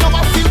 Right now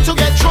I feel to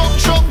get drunk,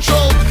 drunk,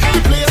 drunk.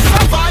 The place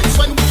have vibes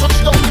when we touch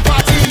down the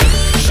party.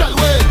 Shall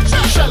we?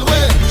 Shall we? Shall we?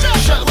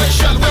 Shall we?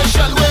 Shall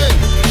we?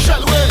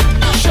 Shall we?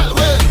 Shall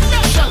we?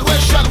 Shall we?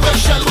 Shall we?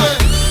 Shall we?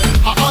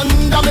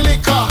 Under me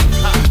liquor,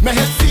 my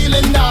head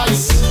feeling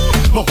nice.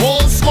 My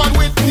whole squad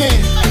with me.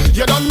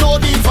 You don't know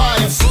the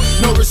vibes.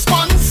 No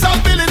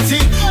responsibility.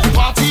 The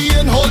party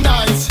in whole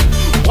night.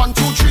 1,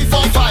 2, 3,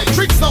 4, 5.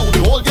 Tricks now. The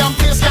whole damn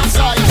place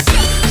capsize.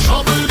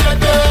 Trouble get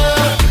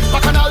there.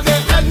 Bacchanal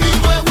there.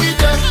 Anywhere we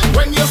there.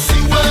 When you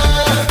see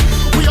where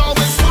we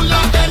always full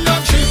of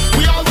energy.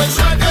 We always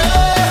ready.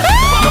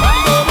 No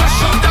matter what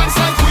shop dance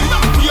like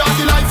we are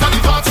the life of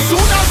the party.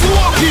 Soon as we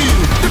walk in,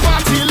 the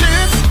party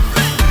lit.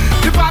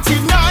 The party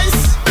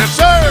nice. Yes,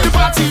 sir. The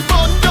party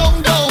bun down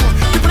down.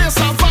 The place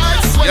have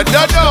vibes when You we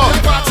don't touch down know.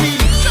 the party.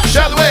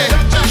 Shall we?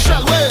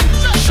 Shall we?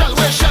 Shall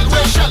we? Shall we?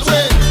 Shall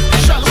we?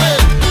 Shall we?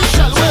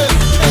 Shall we?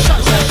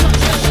 Shall we?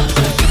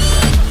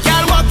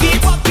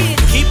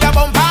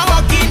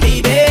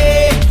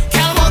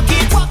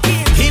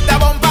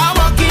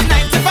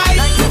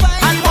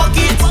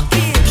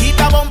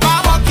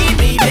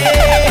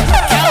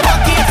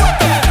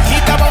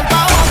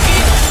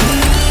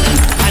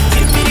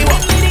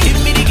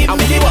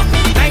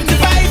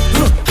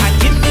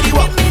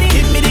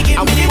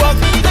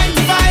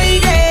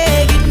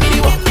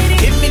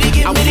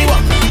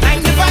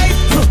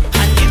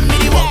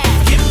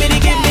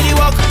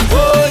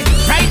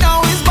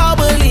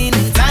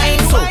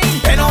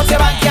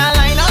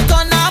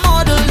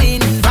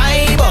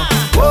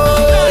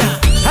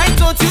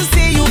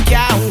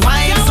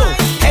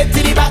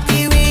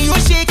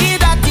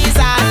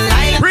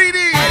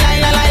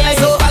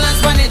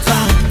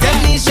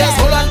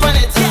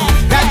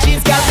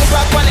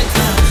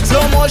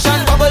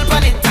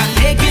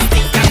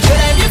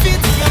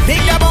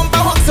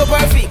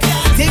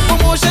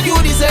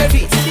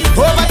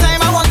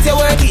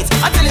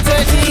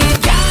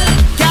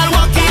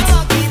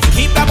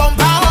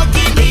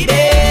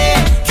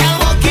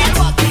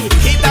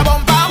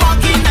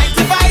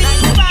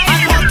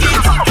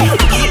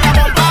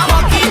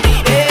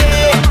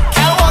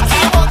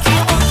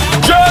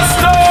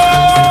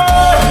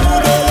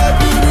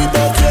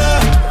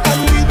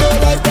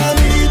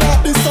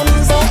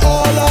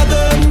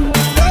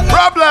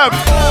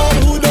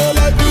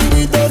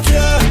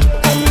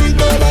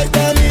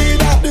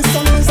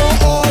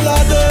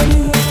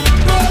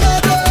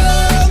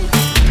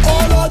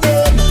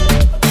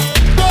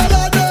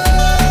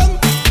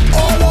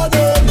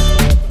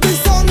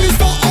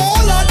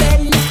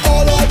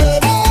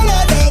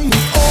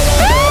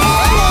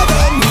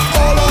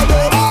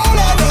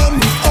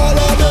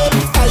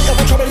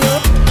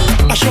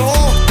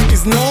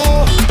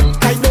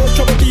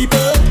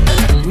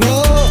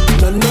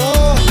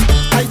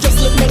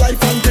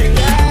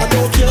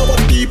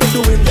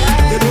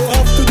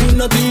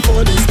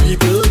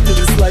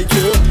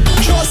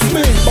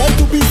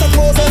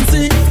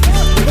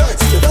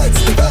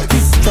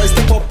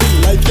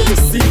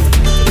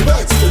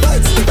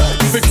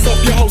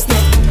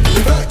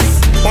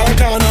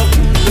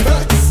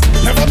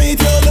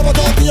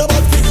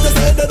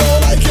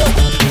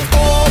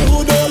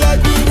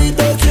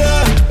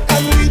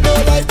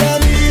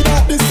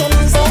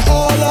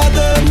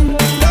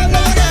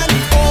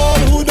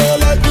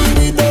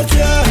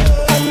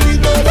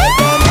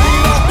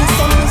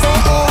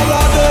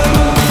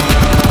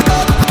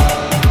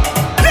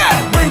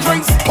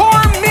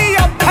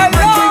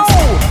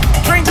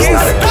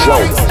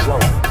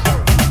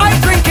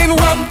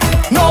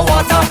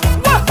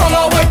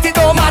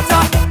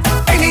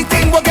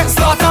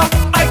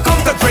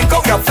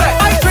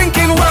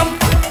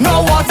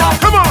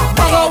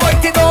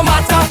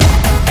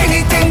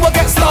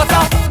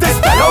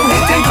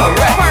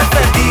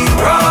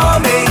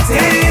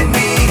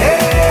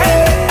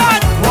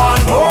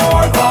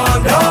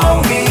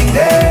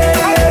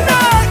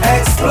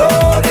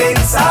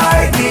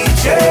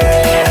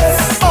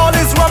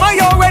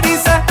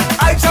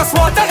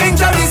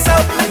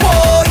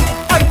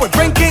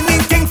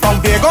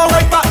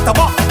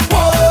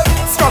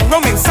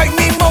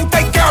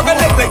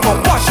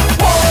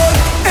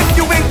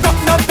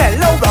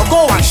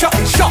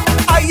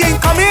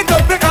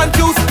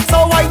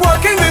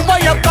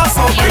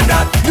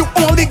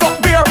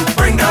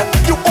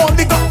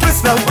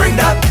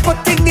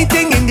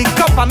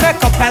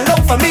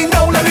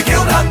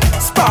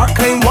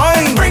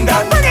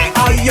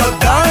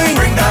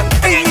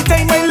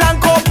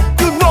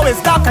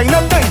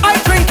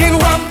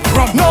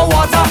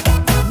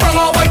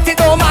 Brown or white, it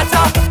don't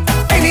matter.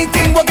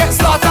 Anything will get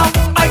slaughtered.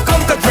 I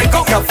come to drink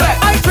out your fat.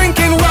 I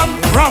drinking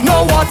rum,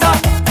 no water.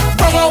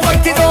 Brown or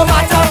white, it don't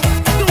matter.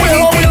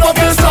 Anything will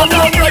get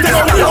slaughtered. Give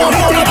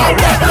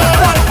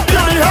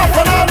me half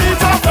an hour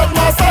liter. Fed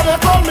master, they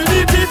call me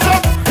the teacher.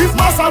 His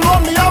master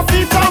run me a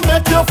feature.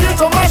 Make your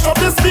future mash up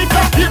the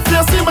speaker. If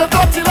you see me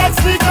dirty like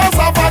sneakers,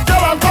 have a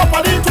girl on top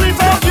of the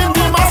tweeter. Give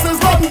the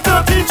masses nothing to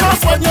teach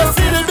us. When you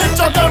see the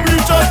picture, them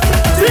reach us.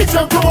 Teach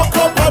them to walk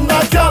up on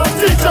that girl.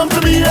 Teach them to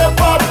be a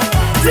bad.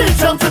 Teach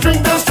them to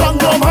drink the strong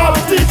rum hard.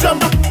 Teach them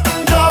to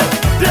girl.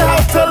 They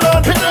have to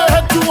learn. Hit their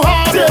head too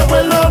hard. They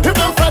will learn. Hit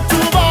them fat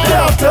too bad. They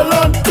have to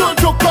learn. Don't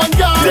joke on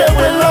girl. They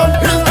will learn.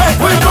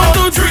 We go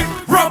to drink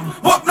rum,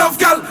 walk enough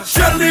gal,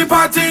 Shelly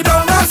party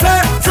down. I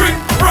say drink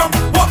rum,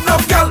 walk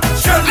enough gal,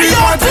 Shelly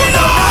party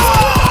down.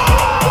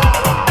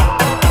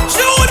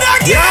 Shoot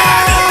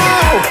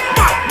again.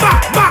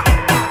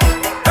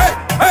 Hey,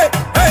 hey,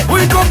 hey.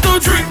 We come to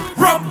drink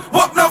rum,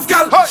 walk enough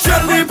gal,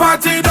 Shelly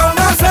party down.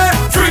 I say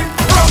drink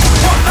rum,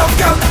 walk enough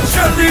gal,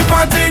 Shelly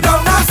party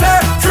down. I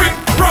say drink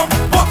rum,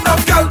 walk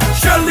enough gal,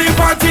 Shelly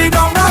party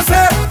down. I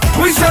say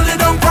we shell it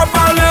down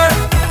properly.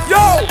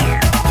 Yo.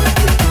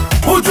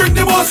 Who drink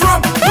the most rum?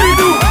 We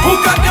do. Who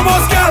got the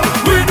most gal?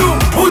 We do.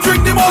 Who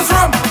drink the most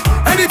rum?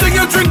 Anything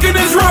you're drinking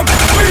is rum.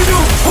 We do.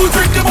 Who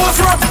drink the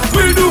most rum?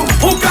 We do.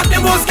 Who got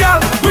the most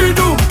gal? We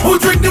do. Who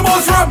drink the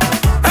most rum?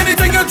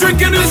 Anything you're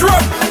drinking is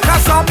rum.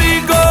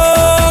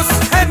 Casamigos,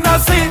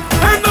 Hennessy,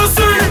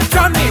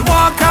 Johnny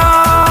Walker.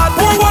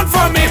 Pour one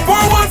for me,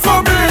 pour one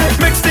for me.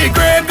 Mix the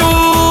Grey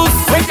Goose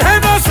with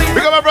Hennessy.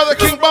 We got my brother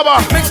King Bubba.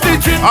 Mix the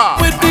gin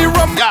with the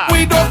rum. Yeah.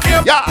 We don't care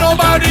about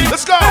nobody.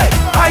 Let's go.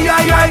 Ay,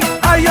 ay, ay,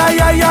 ay, ay,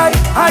 ay, ay,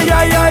 ay,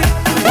 ay, ay.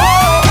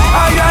 Whoa.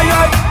 Ay, ay,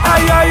 ay,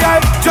 ay, ay, ay.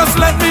 Just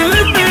let me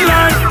live me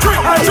life.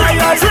 Ay, ay,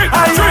 ay,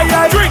 ay, ay,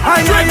 ay,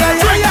 ay, ay,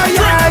 ay, ay,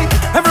 ay.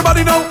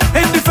 Everybody know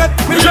in the fed.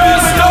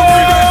 Just know.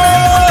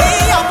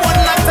 I would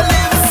like to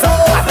live so.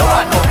 I don't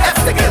want no F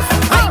to give.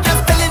 I'm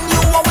just telling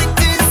you what it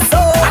is so.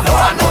 I don't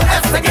want no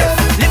F to give.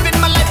 Living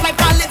my life like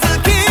a little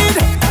kid.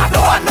 I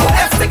don't want no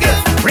F to give.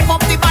 Rip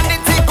up the band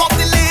and take off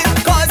the lid.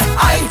 Cause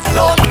I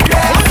don't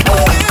care.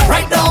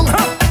 Right down,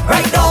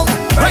 right down,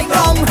 right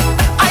down.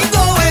 I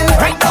go in.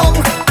 Right down,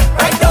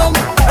 right down,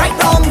 right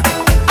down.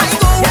 I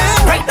go in.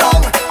 Right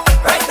down,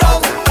 right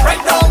down,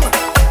 right down.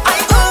 I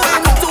go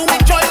in to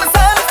enjoy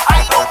myself.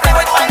 I don't play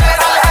with my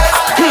mental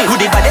health. Who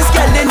the baddest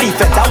girl in the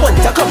fete? I want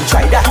to come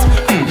try that.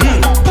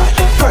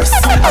 Purse,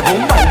 I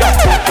gon' buy that.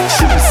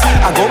 Shoes,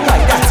 I gon'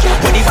 buy that.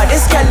 Who the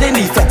baddest girl in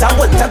the fete? I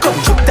want to come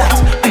juke that.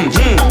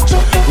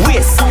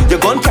 Waist, you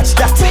gon' catch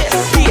that.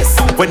 Pace,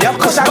 when you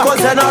push a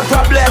cause no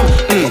problem.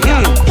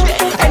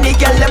 Any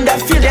girl them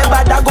that feel them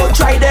bad, I go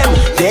try them.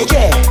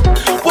 Yeah.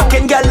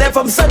 Walking girl them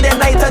from Sunday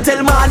night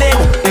until morning.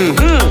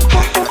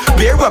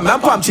 Beer rum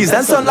and palm cheese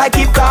and sunlight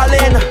keep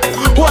calling.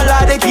 Whole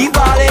lot they keep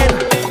balling.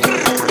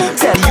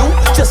 Tell you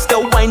just to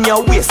wind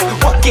your waist,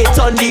 walk it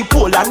on the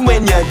pole, and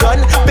when you're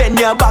done, bend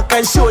your back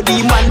and show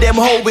the man them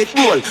how it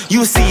roll.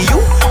 You see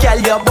you, girl,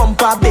 your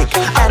bumper big,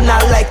 and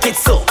I like it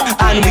so.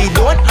 And we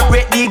don't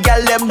rate the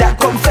girl them that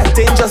come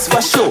fetting just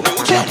for show.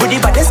 With the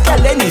baddest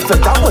girl any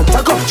fit, I want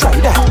to come try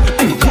that.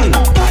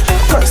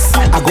 First,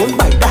 I gon'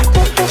 buy that.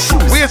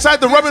 Shoes. We inside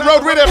the Rubbin'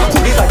 Road Rhythm.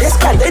 With the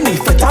baddest girl any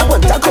fit, I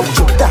want to come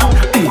juke that.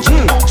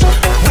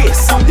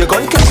 Waist, you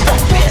gon' catch that.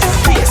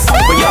 Face,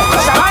 when you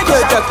push My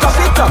girl just cock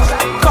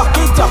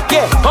it up,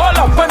 yeah. All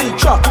up on the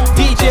truck.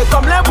 DJ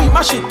come let we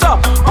mash it up.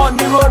 On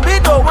the road we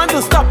don't want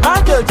to stop. My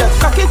girl just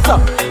cock it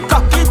up,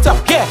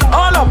 yeah.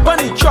 All up on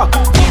the truck.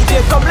 DJ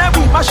come let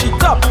we mash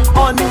it up.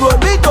 On the road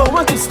we don't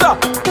want to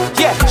stop.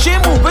 Yeah, she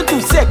moving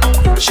too sick.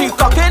 She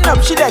cocking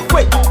up, she that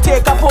quick.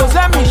 Take a pose,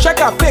 let me shake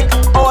her pick.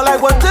 All I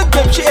want to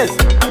give she is.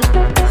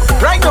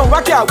 Right now,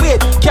 I can't wait.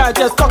 Can't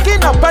just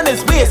cocking up on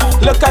his waist.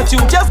 Look at you,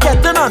 just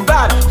getting on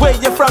bad. Where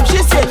you from?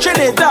 She said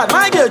Trinidad.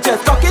 My girl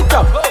just cock it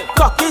up,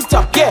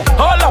 yeah.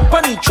 All up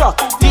on the truck.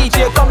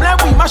 DJ, come let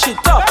we mash it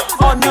up.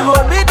 On the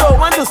road, we don't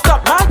want to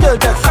stop. My girl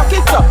just cock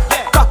it up,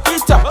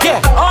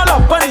 yeah. All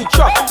up on the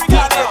truck.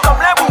 DJ, come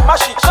let we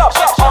mash it up.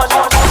 On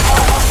the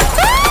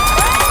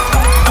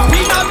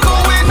We not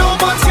going no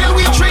more till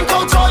we drink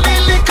out all the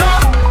liquor.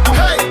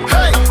 Hey,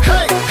 hey,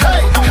 hey,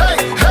 hey, hey,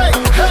 hey,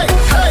 hey,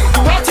 hey.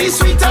 Party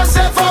sweet as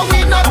ever,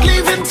 we not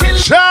leaving till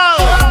Show.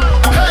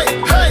 Hey,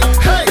 hey,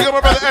 hey. We got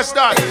my brother S.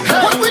 Dot.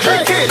 What we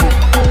drinking?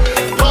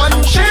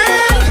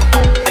 Punching,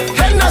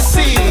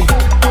 Hennessy,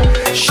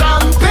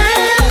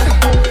 champagne,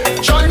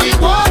 Johnny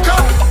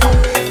Walker,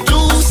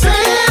 Douce,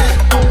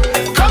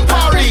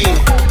 Campari,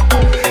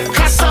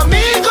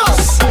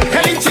 Casamigos,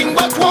 anything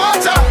but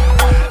water.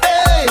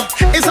 Hey,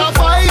 it's a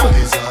vibe.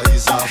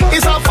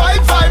 It's a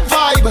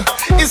vibe.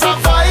 It's a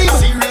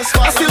vibe.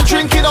 I still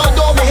drink it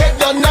although my head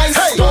done nice.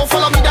 Don't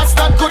follow me, that's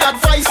not good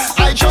advice.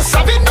 I just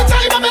having the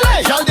time of my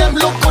life. Y'all them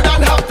look good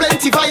and have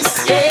plenty vice.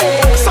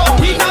 So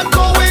we not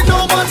going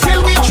no more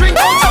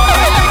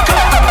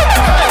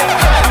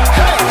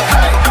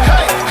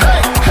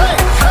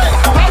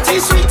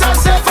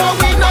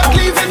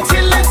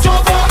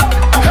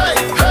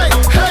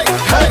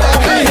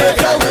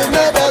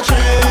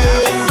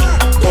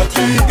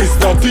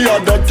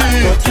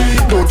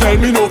tell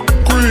me no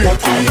creep.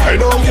 I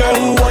don't care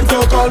who wants to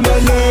call my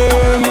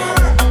name.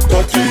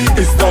 Dirty,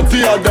 it's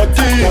dirty or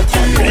dirty.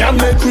 Me and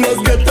my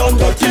clothes get on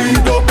dirty.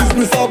 No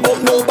business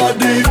about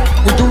nobody.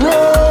 We do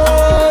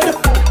run,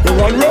 we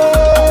run.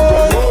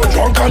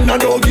 Drunk and I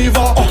don't give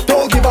a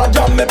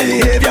damn my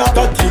behavior.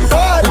 Dirty, we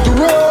do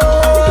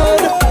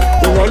run,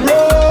 we run.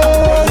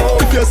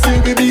 If you see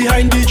me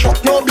behind the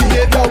truck, no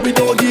behavior, we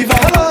don't give a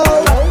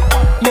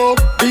no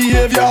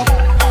behavior.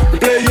 We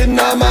playing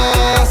a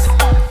mass,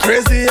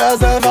 crazy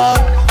as ever.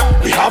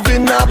 We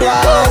having a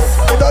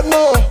blast. I don't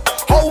know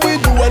how we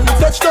do when we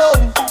touch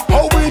down,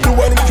 how we do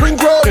when we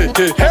drink rum.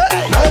 Hey,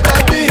 now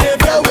that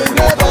behavior will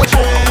never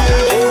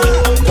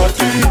change.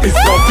 Dirty, it's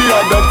dirty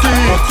or dirty.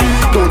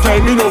 Don't tell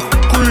me no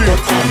creep.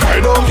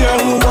 I don't care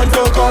who wants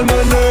to call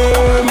my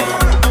name.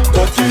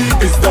 Dirty,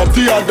 it's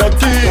dirty or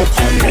dirty.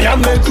 Me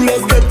and my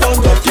clothes get on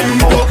dirty.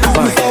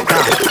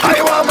 I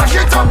want my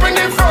shit up in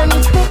the front,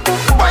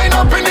 wind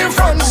up in the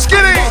front,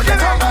 skinny. Get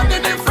on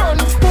in the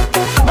front,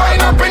 wind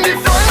up in the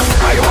front.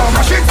 I want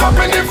my shit up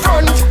in the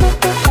front,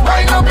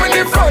 wind up in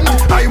the front.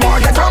 I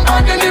want get on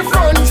in the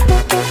front,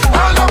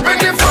 all up in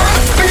the front.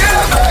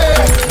 Yeah,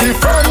 the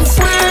front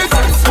sweet,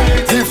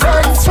 the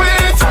front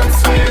sweet,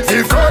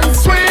 the front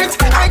sweet.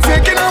 I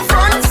taking a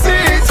front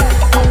seat.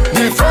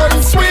 The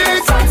front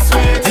sweet,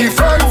 the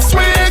front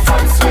sweet,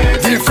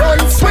 the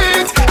front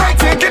sweet. I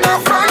taking a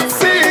front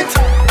seat.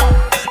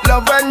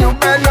 Love when you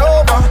bend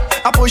over,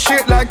 I push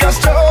it like a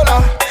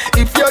stroller.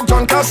 If you're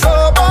drunk or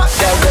sober,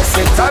 there will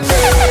sit on me.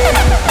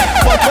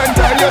 But when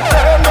time you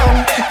turn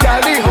down,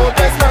 girl, the hope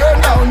is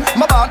burned down.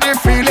 My body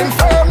feeling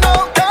firm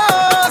now,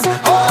 cause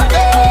all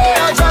day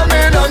I jam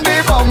in on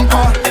the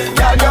bumper.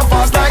 Girl, you're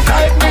fast like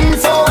lightning,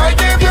 so I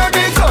give you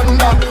the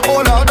thunder.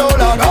 Oh Lord,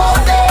 all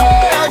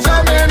day I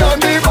jam in on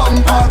the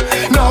bumper.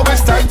 Now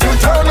it's time to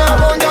turn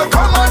around, you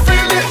come and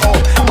feel it. Oh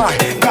my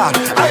God,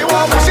 I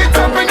want my shit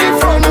up in the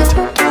front,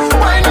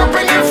 wind up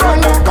in the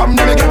front. Come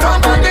let me get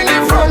on back in the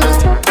front,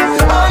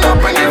 all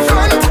up in the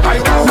front. I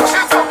want my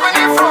shit up in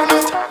the front,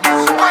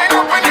 wind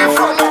up in the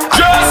front.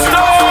 Just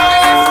know,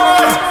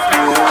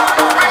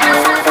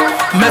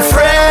 my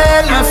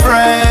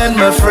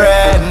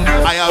friend,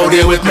 I out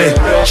there with me,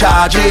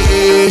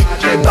 Chargy,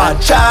 bad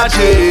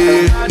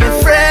Chargy. My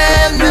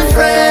friend,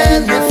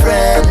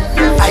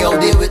 I out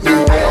there with me,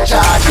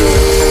 Chargy,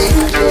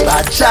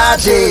 bad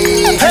Chargy.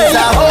 It's a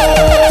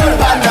whole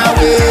band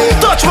away.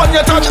 Touch one,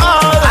 you touch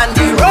all, and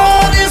the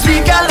road is we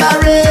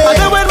gallery. And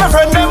then when my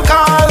friend them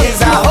call,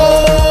 it's a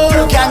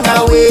whole gang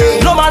away.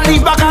 No man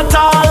leave back at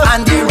all,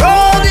 and the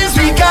road is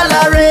we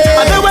gallery.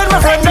 And then when my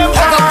friend them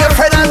call, up your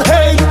friend and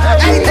hey,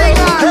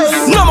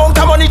 no amount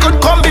of money could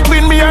come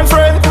between me and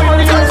friend.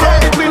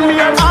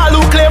 All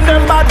who claim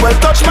them bad, well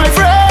touch my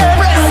friend.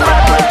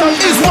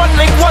 Is one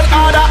link, one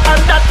other,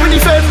 and that we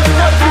defend.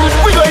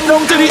 We going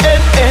down to the end.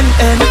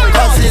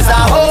 Cause it's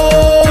a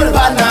whole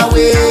band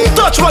away.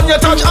 Touch one, you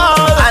touch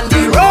all, and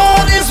the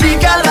road is we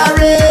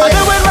gallery. And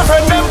then when my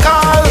friend them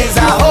call, it's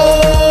a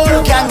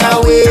whole gang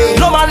away.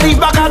 No man leave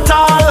back at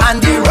all, and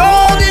the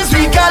road is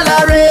we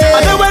gallery.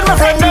 And then when my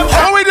friend them call,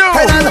 how we do?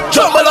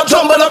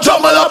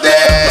 Jumble up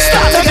there.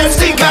 Start against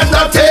Stink and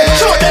Dirty.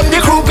 Show them the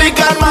crew big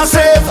and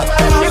massive.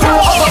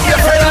 Hold up your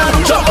friend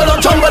and jumble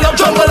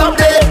up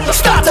there.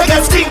 Start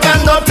against Stink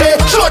and Dirty.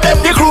 Show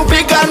them the crew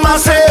big and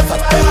massive.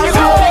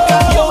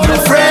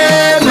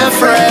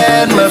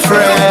 My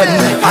friend,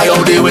 I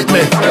out there with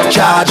me,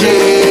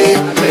 Chargy,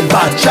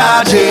 bad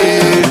Chargy.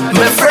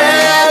 My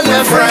friend,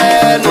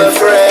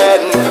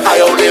 I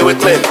out there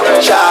with me,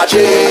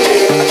 Chargy.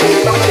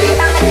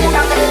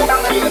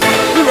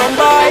 We run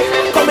by,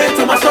 come in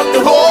to mash up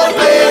the whole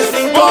place.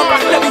 Sing up,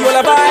 let me roll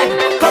a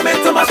vibe. Come in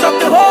to mash up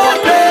the whole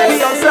place.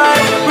 We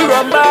outside, we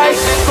run by,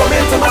 come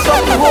in to mash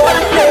up the whole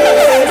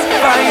place.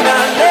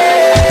 Finally.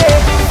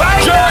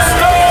 Just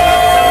go.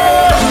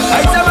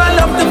 I say I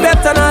love to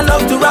bet and I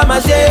love to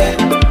ramage.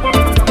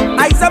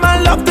 I say I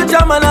love to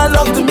jam and I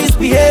love to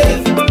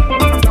misbehave.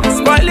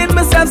 Spoiling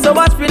myself so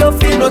much we don't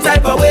feel no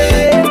type of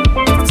way.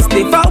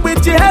 Stay far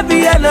with your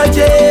heavy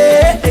energy.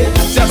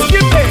 Just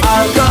give me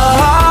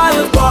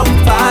alcohol,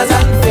 bumpers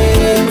and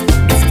fame.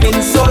 It's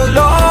been so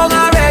long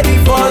already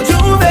for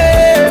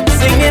Juve.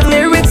 Singing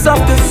lyrics of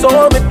the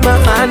soul with my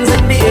hands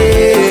in the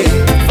air.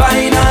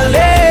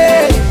 Finally,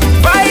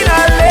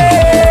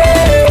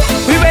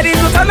 we ready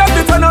to turn up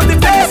the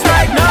bass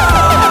right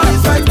now.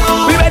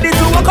 We ready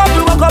to walk up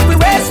the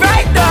waist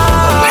right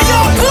now. Hey, yo,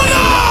 pull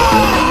up!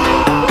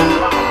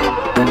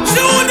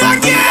 Soon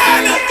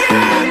again!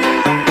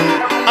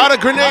 Out of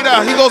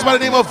Grenada, he goes by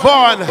the name of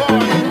Vaughn.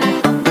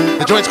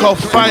 The joint's called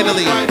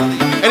Finally.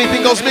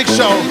 Anything Goes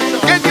Mixshow.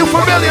 Get you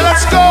familiar,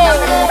 let's go!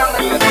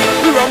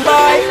 We run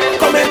by,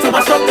 come in to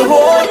mash up the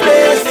whole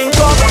place. Sing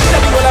up,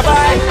 let me roll a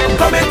vibe.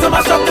 Come in to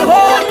mash up the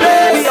whole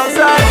place. We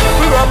outside,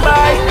 we run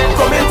by,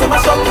 come in to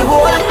mash up the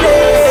whole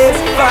place.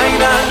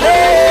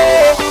 Finally.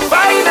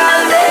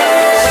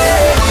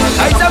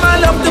 I say I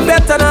love to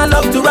bet and I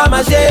love to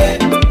ramage.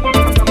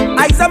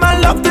 I say I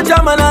love to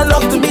jam and I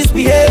love to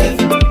misbehave.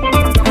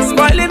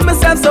 Spoiling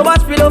myself so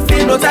much we don't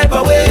feel no type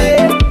of way.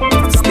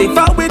 Stay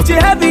far with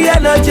your heavy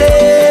energy.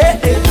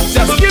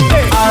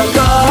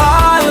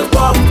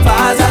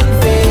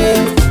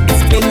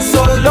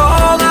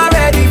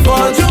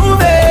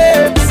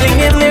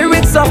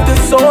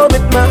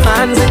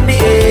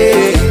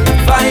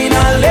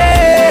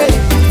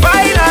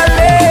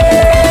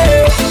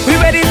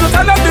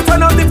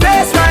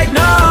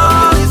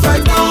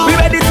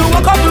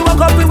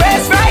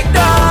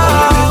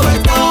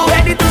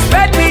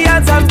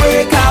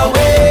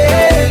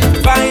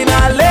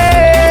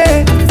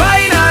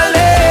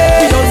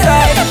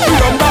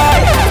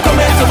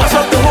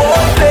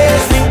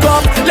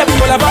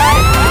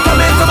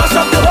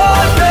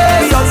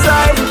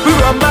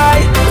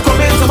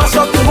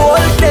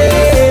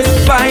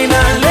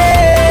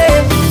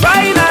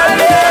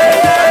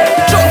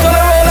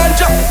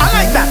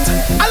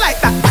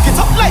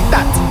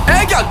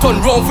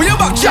 roll for your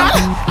back, Girl,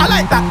 I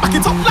like that. Back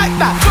it up like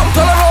that. Jump,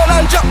 turn around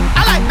and jump.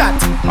 I like that.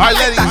 Alright,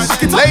 ladies.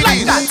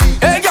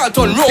 Hey, girl,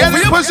 turn roll Get for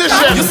in your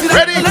position. You see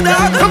Ready?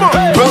 that? Come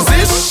on.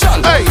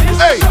 Position. Hey.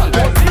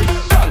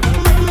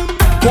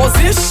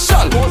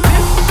 Position.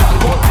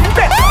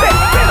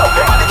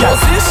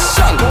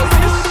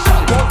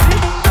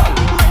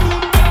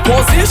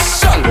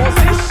 Position.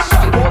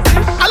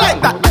 I like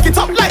that. Back it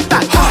up like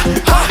that.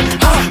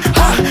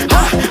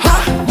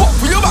 Walk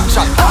for your back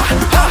shot.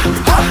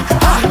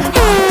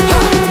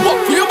 Walk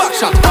for your back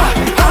shot.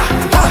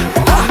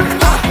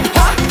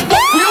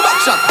 Walk for your back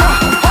shot.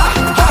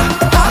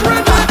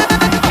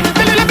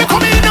 Let me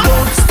come in.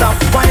 Don't stop,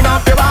 wind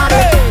up your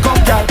body. Come,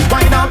 girl,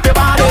 wind up your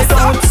body.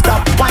 Don't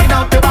stop, wind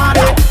up your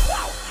body.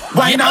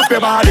 Wind up your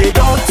body.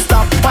 Don't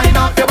stop, wind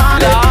up your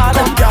body.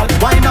 Come, girl,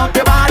 wind up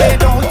your body.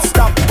 Don't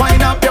stop,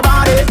 wind up your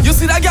body. You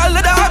see that girl,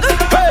 dog?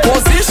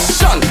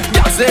 Position.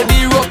 Girl, say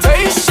the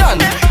rotation.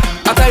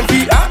 A time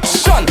for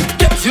action.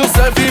 Get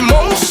yourself in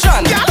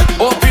motion.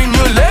 Open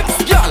your legs,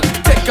 girl.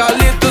 Take a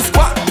little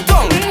squat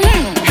down.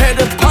 Head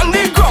up on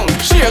the ground.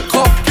 Shake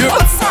up your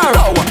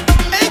sorrow.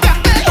 Hey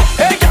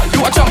girl,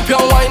 you a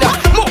champion whiner.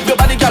 Move your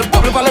body, girl.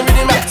 Bubble on the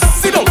rhythm.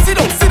 Sit down on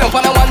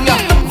the one, yeah.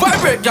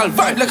 Vibrate, girl.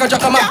 Vibe like a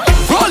jackaman.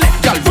 Roll it,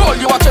 girl. Roll,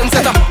 you a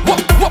trendsetter.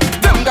 Whoop,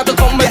 them got to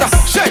come better.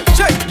 Shake,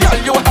 girl.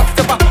 You a hot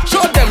stepper.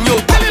 Show them you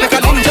like a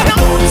ninja.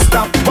 Don't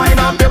stop, wind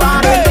up your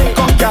body.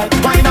 Come, girl,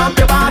 wind up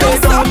your body.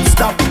 Don't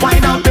stop,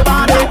 wind up your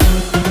body.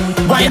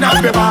 Wind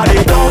up your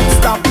body. Don't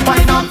stop,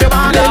 wind up your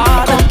body.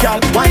 Come, girl,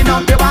 wind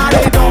up your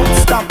body. Don't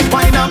stop,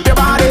 wind up your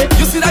body.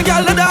 You see that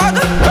girl, dog?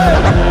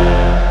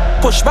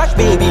 Push back,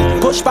 baby.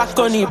 Push back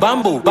on the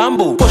bamboo.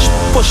 Push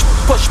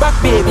back,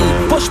 baby.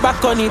 Push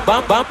back on the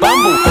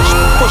bamboo.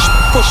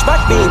 Push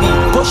back, baby.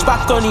 Push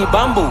back on the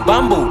bamboo.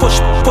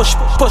 Push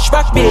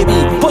back, baby.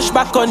 Push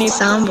back on the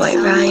Soundboy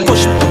Ryan.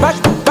 Push back,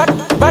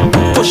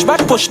 push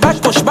back, baby. Push back,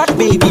 push back,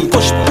 baby.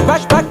 Push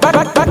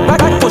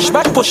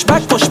back, push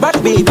back,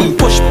 baby.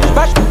 Push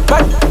back,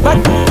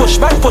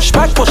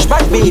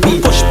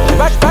 baby.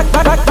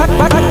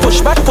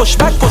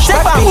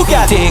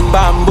 Take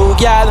bamboo,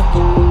 gal.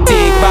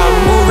 Take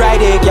bamboo,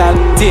 ride it, gal.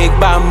 Take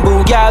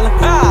bamboo, gal.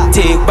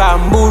 Take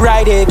bamboo,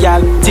 ride it,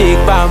 gal.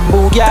 Take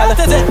bamboo, gal.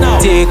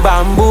 Take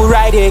bamboo,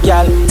 ride it,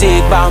 gal.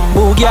 Take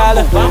bamboo, gal.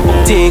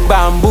 Take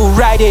bamboo,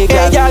 ride it,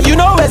 gal. Hey, gal, you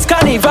know it's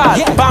carnival.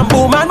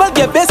 Bamboo man will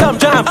give me some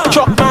jam.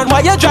 Truck man,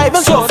 why you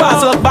driving so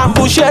fast? Look,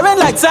 bamboo sharing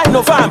like side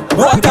no fam.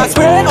 Water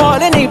spraying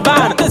all in the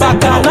van.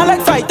 Bacana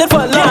like fighting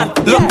for land.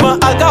 Look, my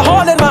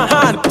alcohol in my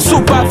hand.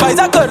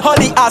 Supervisor good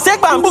holly. I say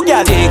bamboo,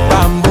 gal. Take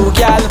bamboo,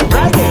 gal.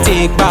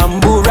 Take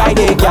bamboo, ride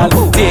it, gal.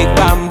 Take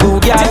bamboo,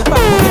 gal.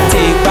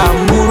 Take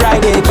bamboo,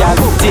 ride it, gal.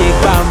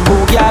 Take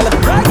bamboo, gal.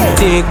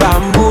 Take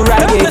bamboo,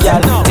 ride it,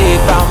 gal.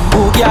 Take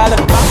bamboo, gal.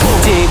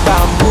 Take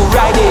bamboo,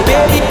 ride it,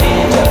 baby.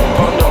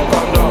 Come down,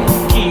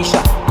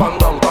 Keisha. Come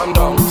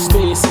down,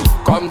 Stacy.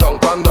 Come down.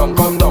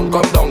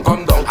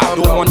 I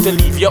don't want to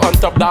leave you on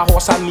top that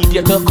horse. I need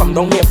you to come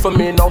down here for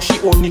me now. She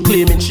only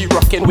claiming she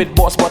rocking with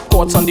boss, but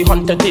courts on the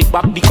hunt to take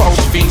back the couch.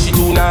 She thinks she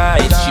too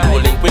nice. She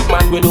don't link with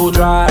man with no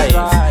drive.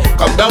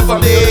 Come down for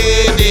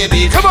me,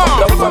 baby. Come on.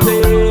 Come down for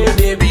me,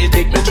 baby.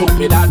 Take me through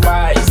with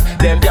advice.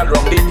 Them girl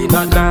wrong, they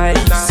not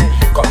nice.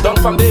 Come down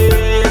for me,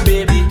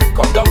 baby.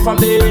 Come down for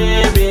me,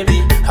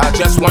 baby. I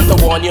just want to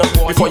warn you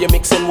before you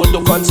mixing with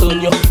the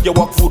concern you. You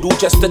walk voodoo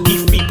just to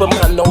thief people,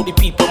 man. Now the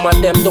people,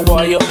 man, them the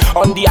warrior.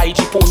 On the IG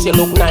post you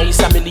look nice.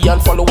 1 million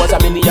followers,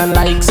 1 million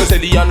likes. A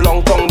zillion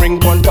long tongue, ring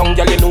one tongue.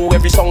 Girl, you know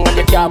every song on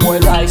your car, boy,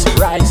 rise.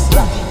 I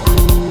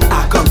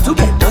come to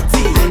get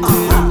dirty.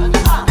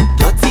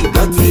 Dirty.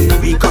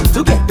 We come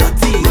to get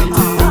dirty.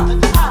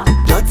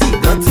 Dirty.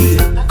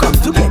 Come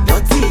to get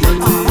dirty.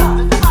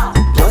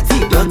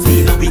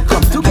 Dirty. We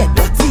come to get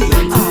dirty.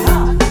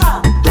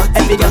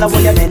 Every girl I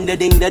want you bend the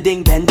ding the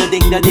ding, bend the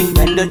ding the ding,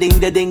 bend the ding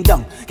the ding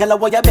dong. Girl I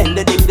want you bend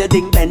the ding the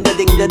ding, bend the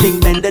ding the ding,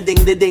 bend the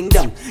ding the ding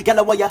dong. Girl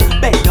I want you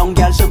bend down,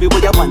 girl show me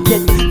what you want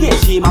it. Yeah,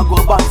 she ma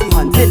go bossy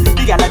hunting.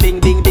 The girl a bing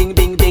bing bing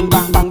bing bing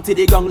bang bang to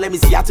the gong. Let me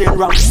see her turn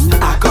round.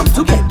 I come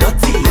to get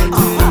dirty.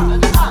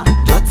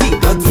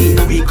 Dirty.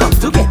 We come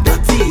to get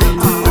dirty.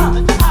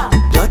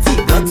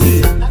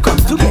 Dirty. Come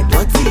to get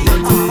dirty.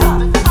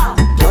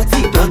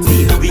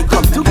 Dirty. We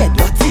come to get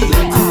dirty.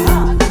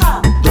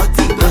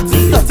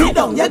 Dirty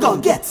down, you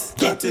gon' get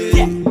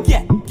dirty.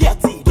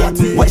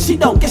 When she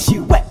don't get she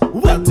wet.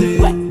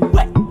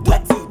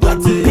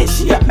 Piss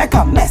she up, make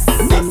a mess.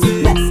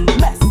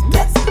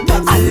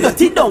 And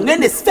dirty down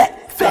in this fat.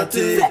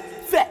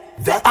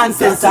 And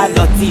since I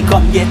dirty,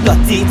 come get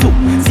dirty too.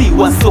 See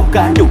what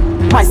soca do.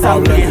 My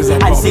sound here,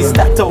 and she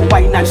start to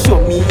whine and show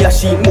me how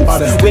she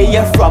moves. Where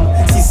you from?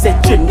 She said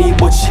Trini,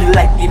 but she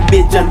like the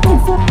Bajan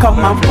groove. Come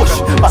and push,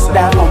 back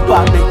that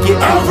rumba, make it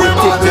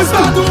everything just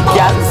do.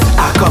 Girls,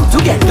 I come to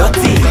get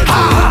dirty.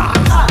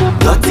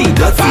 Dirty.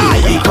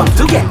 We come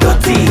to get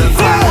dirty.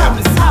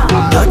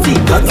 Dirty.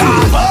 Come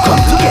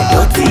to get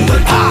dirty.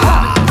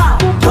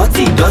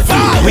 Dirty.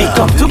 We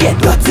come to get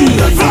dirty.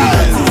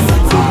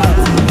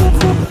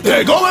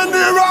 They're going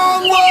the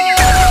wrong way,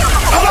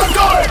 and I'm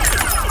going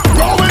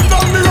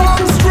down the wrong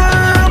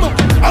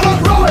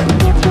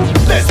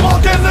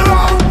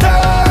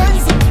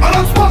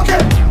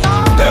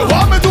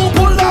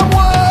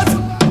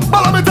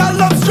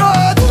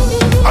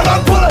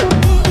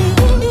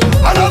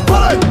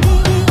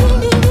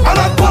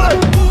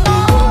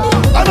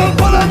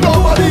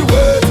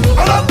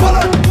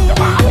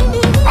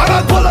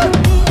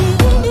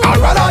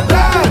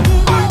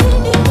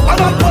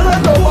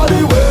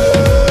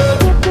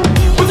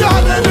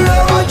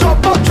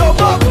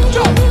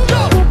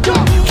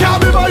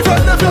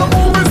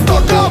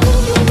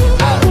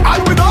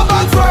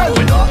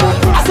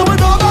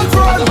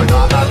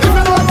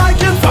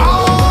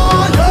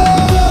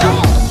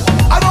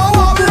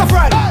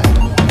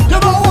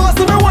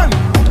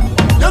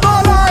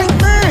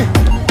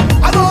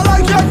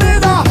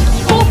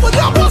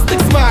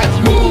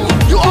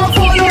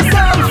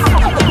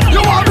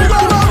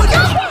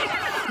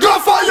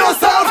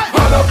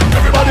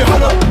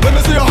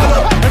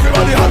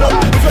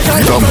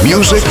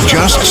music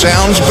just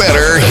sounds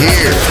better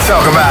here.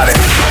 Talk about it.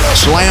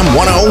 Slam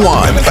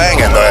 101,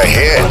 banging the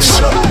hits.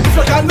 If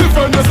you can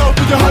defend yourself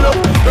with your hollow,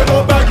 you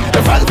don't beg.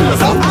 Defend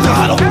yourself with your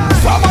hollow.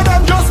 Some of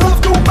them just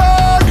love to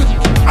beg.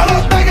 I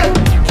don't beg it.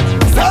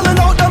 Selling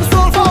out them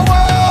soul for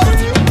words.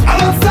 I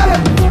don't sell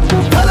it.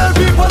 Telling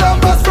people them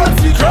best friend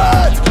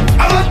secret.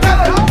 I don't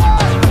tell it.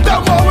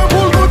 Them how we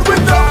pull good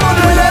with them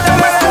money. Let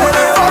them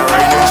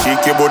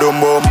shake your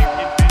bottom boom.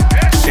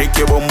 Shake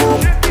your boom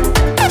boom.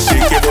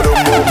 Shake your bottom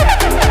boom.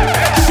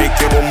 Shake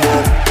your boom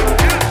boom.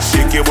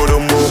 Shake your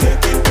bottom boom.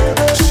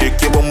 Shake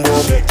your boom boom.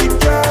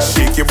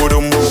 Shake your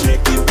bottom boom.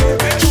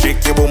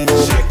 Shake your boom boom.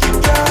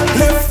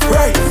 Left,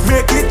 right,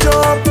 make it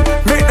jump.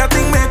 Make that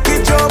thing make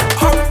it jump.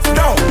 Up,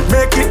 down,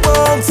 make it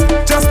bounce.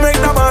 Just make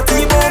that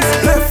body bounce.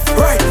 Left,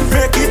 right,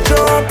 make it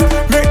jump.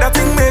 Make that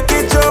thing make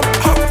it jump.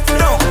 Up,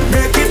 down,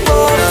 make it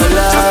bounce.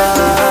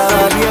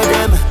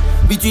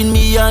 Between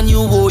me and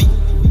you, boy.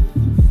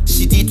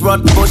 She did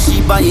rot, but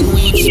she buying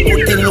weed. She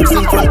putting looks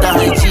in front of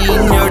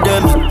hygiene. Hear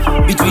them.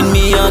 Between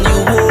me and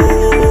you,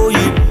 boy.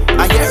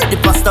 I hear the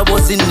pasta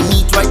was in the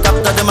meat. Right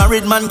after the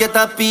married man get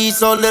a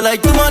piece. All they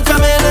like too much of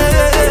me.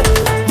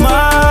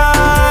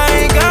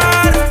 My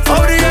God,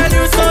 how the hell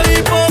you so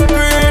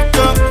hypocrite?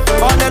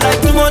 All they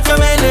like too much of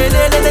me.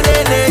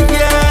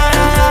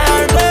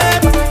 Yeah,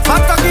 them.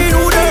 I'm talking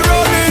who they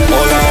rolling.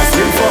 all I ask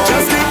for.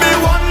 Just give me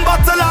one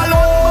bottle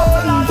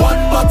alone.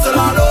 One bottle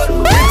alone.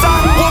 With a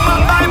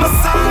woman by my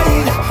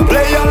side.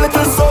 Play a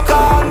little soca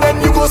and then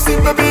you go see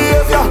my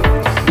behavior.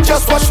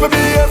 Just watch my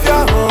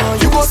behavior.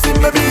 You go see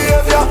my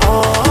behavior.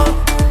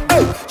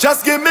 Hey,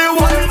 just give me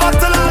one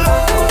bottle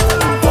alone.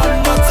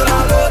 One bottle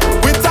alone.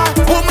 With a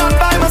woman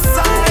by my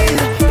side.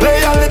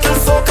 Play a little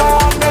soca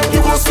and then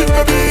you go see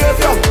my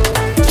behavior.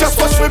 Just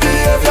watch my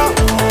behavior.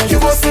 You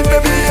go see my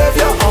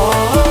behavior.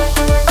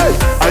 Hey,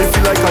 I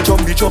feel like a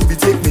jumpy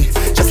take me.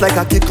 Just like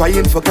a kid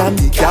crying for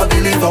candy. Can't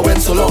believe I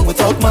went so long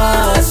without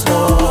mask,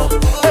 no.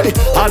 Hey,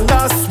 and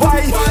that's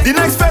why the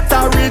next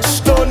better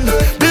rich done.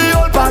 The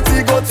whole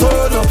party go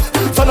turn up.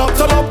 Turn up,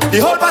 turn up. The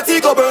whole party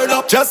go burn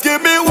up. Just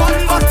give me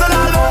one bottle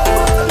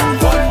alone.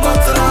 One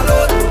bottle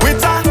alone.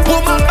 With a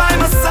woman by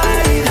my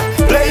side.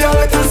 Play a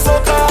little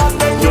soca and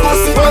then you will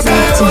see my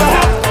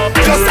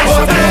behavior. Just watch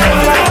my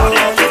behavior.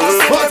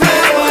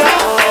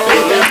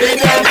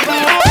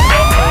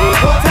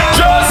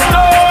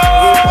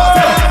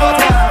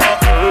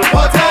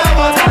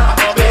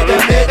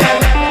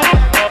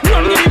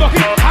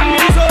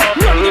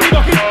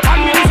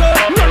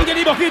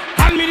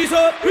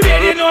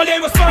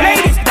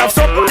 Ladies, it have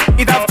something,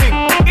 it have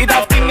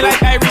thing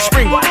like Irish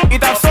Spring.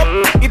 It have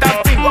something, it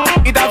have thing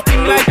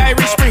like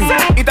Irish Spring.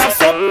 It have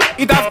something,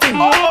 it have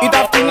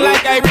thing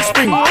like Irish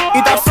Spring.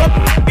 It have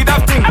something, it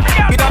have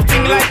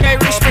thing like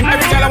Irish Spring.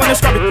 Every girl I wanna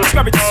scrub it,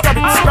 scrub it, scrub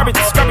it, scrub it,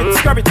 scrub it,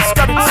 scrub it,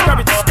 scrub it, scrub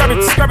it, scrub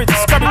it, scrub it,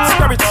 scrub it,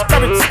 scrub it,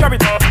 scrub it, scrub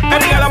it.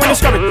 Every girl I wanna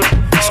scrub it,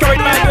 scrub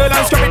it my girl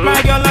and scrub it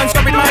my girl and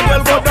scrub it my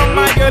girl. Go down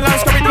my girl and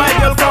scrub it my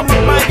girl. Come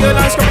up my girl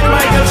and scrub it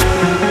my girl.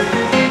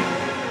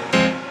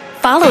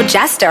 Follow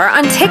Jester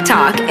on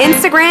TikTok,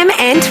 Instagram,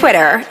 and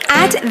Twitter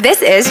at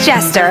This Is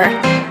Jester.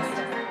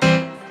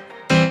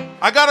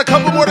 I got a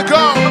couple more to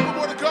go.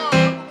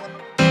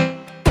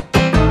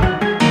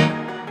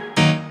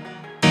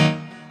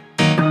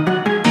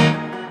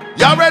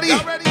 Y'all ready?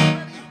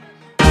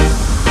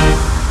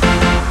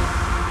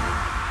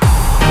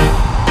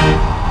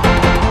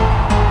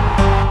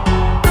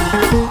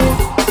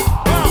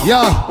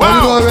 Yeah, what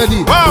you know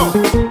already?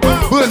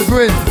 Burn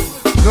brain.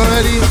 You know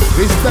already?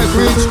 Respect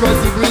Rich,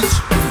 Crossy Rich.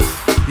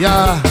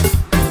 Yeah,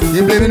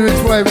 they blaming Rich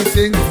for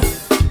everything.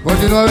 But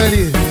you know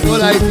already, so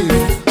like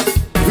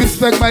it.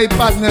 Respect my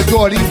partner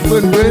Jordy,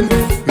 Burn Brain.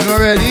 You know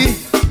already?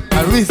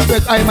 And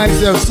respect I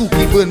myself,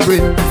 Suki Burn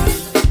Brain.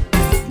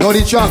 Know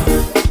the track?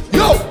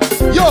 Yo,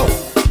 yo,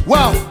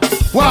 wow,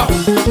 wow,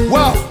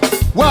 wow,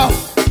 wow,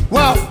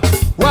 wow,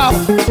 wow.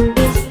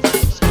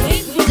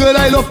 Girl,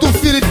 I love to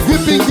feel it,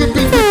 gripping,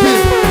 gripping,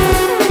 gripping.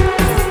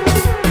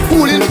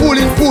 Pulling,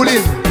 pulling,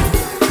 pulling.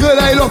 Girl,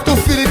 I love to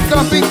feel it,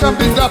 clamping,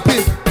 clamping,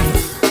 clamping.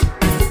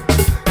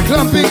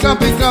 Clamping,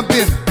 clamping,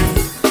 clamping.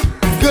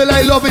 Girl,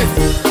 I love it.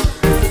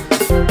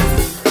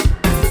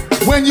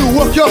 When you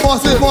work your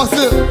muscle,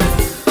 muscle.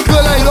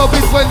 Girl, I love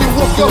it when you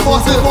work your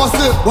muscle,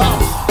 muscle. Wow.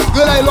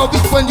 Girl, I love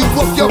it when you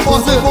work your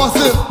muscle,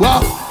 muscle.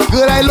 Wow.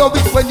 Girl, I love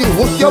it when you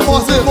work your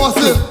muscle,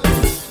 muscle.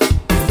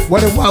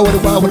 What a wow, what a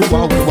wow, what a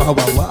wow, what a wow,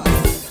 wow, wow.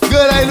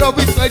 Girl, I love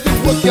it when you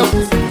work your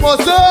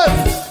muscle.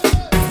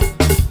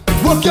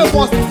 Work your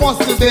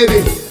muscle,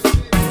 baby.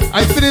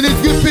 I'm feeling it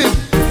gripping.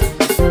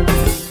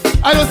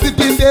 I don't sit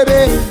in,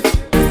 baby.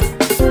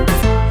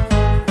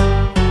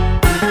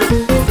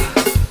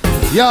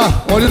 Yeah,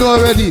 all you know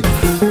already.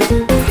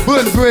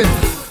 Burn brain.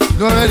 You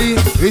know already?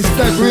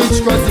 Respect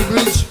Rich, Crossy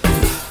Rich.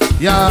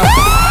 Yeah.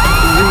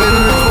 You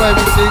really rich for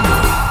everything.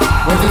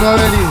 But you know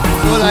already,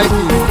 so like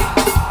it.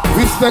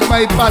 Respect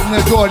my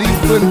partner Jordy,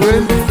 Burn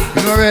brain.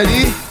 You know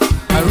already?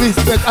 And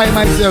respect I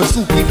myself,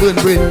 Suki Burn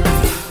brain.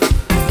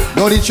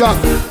 Know the track?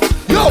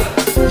 Yo,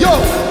 yo.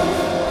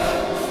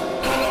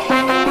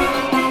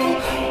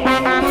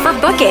 For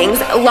bookings,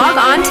 log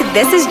on to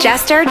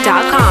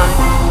thisisjester.com.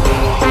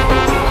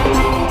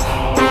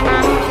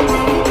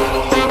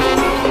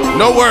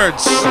 No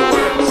words.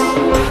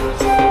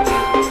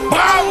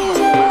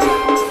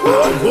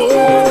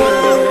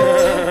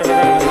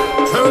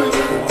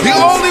 The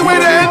only way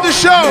to end the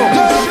show.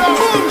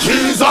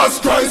 Jesus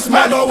Christ,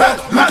 man, oh what?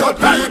 Look at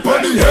people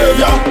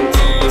behavior.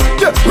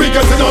 Yeah, we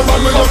getting out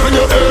and we up in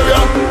your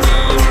area.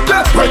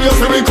 Yeah, when you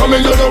see we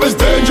coming, you know it's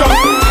danger.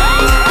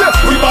 Yeah,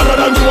 we better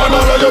than you and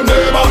all of your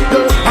neighbor.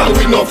 Yeah, and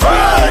we no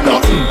afraid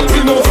nothing. We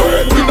no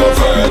afraid, we no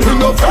afraid, we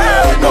no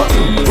afraid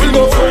nothing. We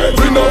no afraid,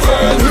 we no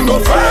afraid, we no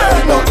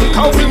afraid nothing.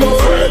 Cause we no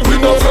afraid, we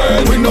no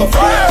afraid, we no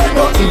afraid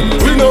nothing.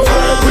 We no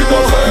afraid, we no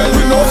afraid,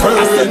 we no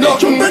afraid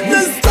nothing. Make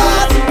this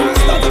start.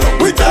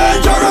 We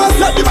dangerous,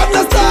 let the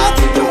madness start.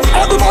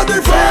 Everybody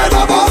afraid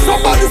of us,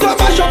 somebody say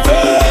mash up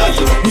face.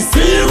 We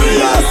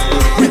serious,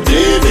 we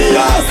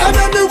devious, and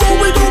anywhere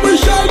we go we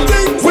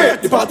shouting.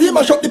 Wait, the party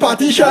mash up the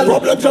party shell.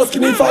 Problem just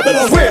skinny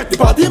fabulous. Wait, the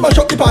party mash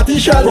up the party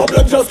shell.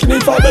 Problem just skinny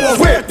fabulous.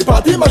 Wait, the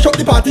party mash up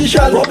the party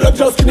shell. Problem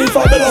just skinny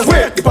fabulous.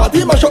 Wait, the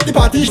party mash up the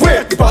party.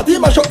 Wait, the party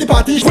mash up the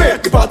party.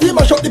 Wait, the party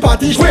mash up the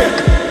party. Wait.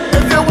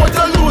 If you want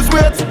to lose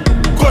weight,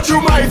 go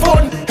through my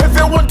phone. If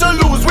you want to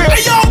lose weight,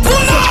 hey yo,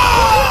 pull up.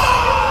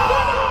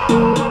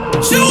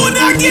 Shoot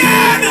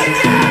again.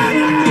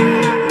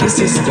 The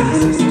system.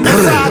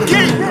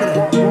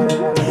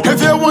 If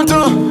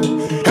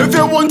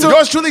you want to,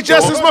 yours truly,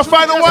 Justin's my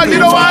final one. You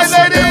know why,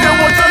 ladies? If you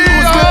want to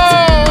lose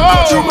weight,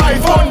 go through my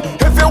phone.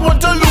 If you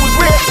want to lose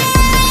weight,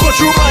 go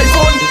through my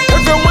phone.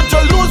 If you want to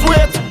lose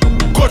weight,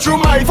 go through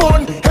my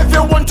phone. If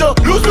you want to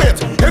lose weight,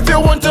 if you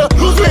want to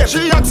lose weight,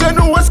 she asking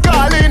who is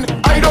calling.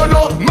 I don't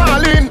know,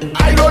 Marlene.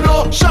 I don't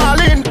know,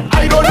 Charlene.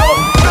 I don't know.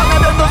 None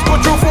of them just go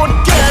through phone.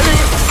 Kelly.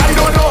 I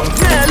don't know,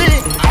 Nelly.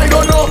 I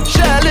don't know,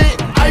 Shelly.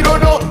 I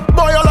don't know.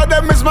 Boy, all of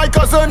them is my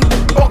cousin.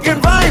 Pumpkin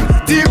vine,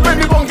 deep in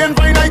the pumpkin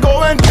vine I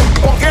going.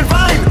 Pumpkin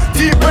vine,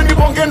 deep in the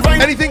pumpkin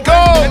vine. Anything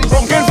goes.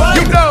 Pumpkin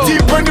vine, you know.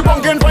 deep in the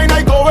pumpkin vine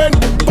I going.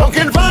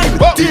 Pumpkin vine,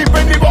 deep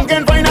in the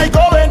pumpkin vine I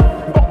going.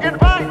 Pumpkin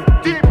vine,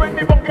 deep in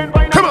the pumpkin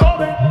vine I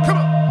going. Come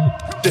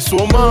on. This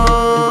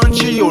woman,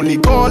 she only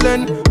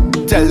calling,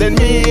 telling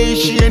me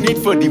she ain't it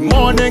for the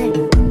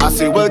morning. I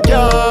say, well,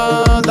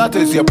 girl, that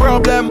is your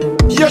problem.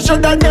 You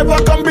should have never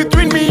come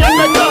between me and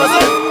my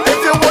cousin.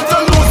 If you want to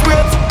lose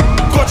weight,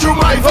 go through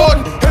my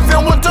phone. If you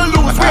want to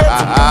lose weight,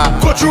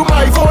 go through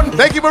my phone.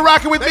 Thank you for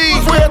rocking with me.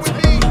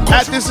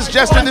 At This Is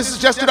Jester,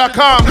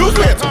 thisisjester.com. Lose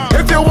weight.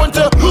 If you want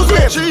to lose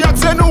weight, she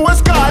asking who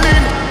is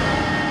calling.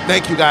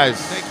 Thank you guys.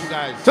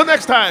 Till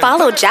next time.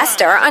 Follow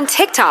Jester on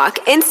TikTok,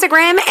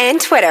 Instagram, and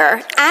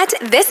Twitter at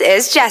This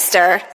Is Jester.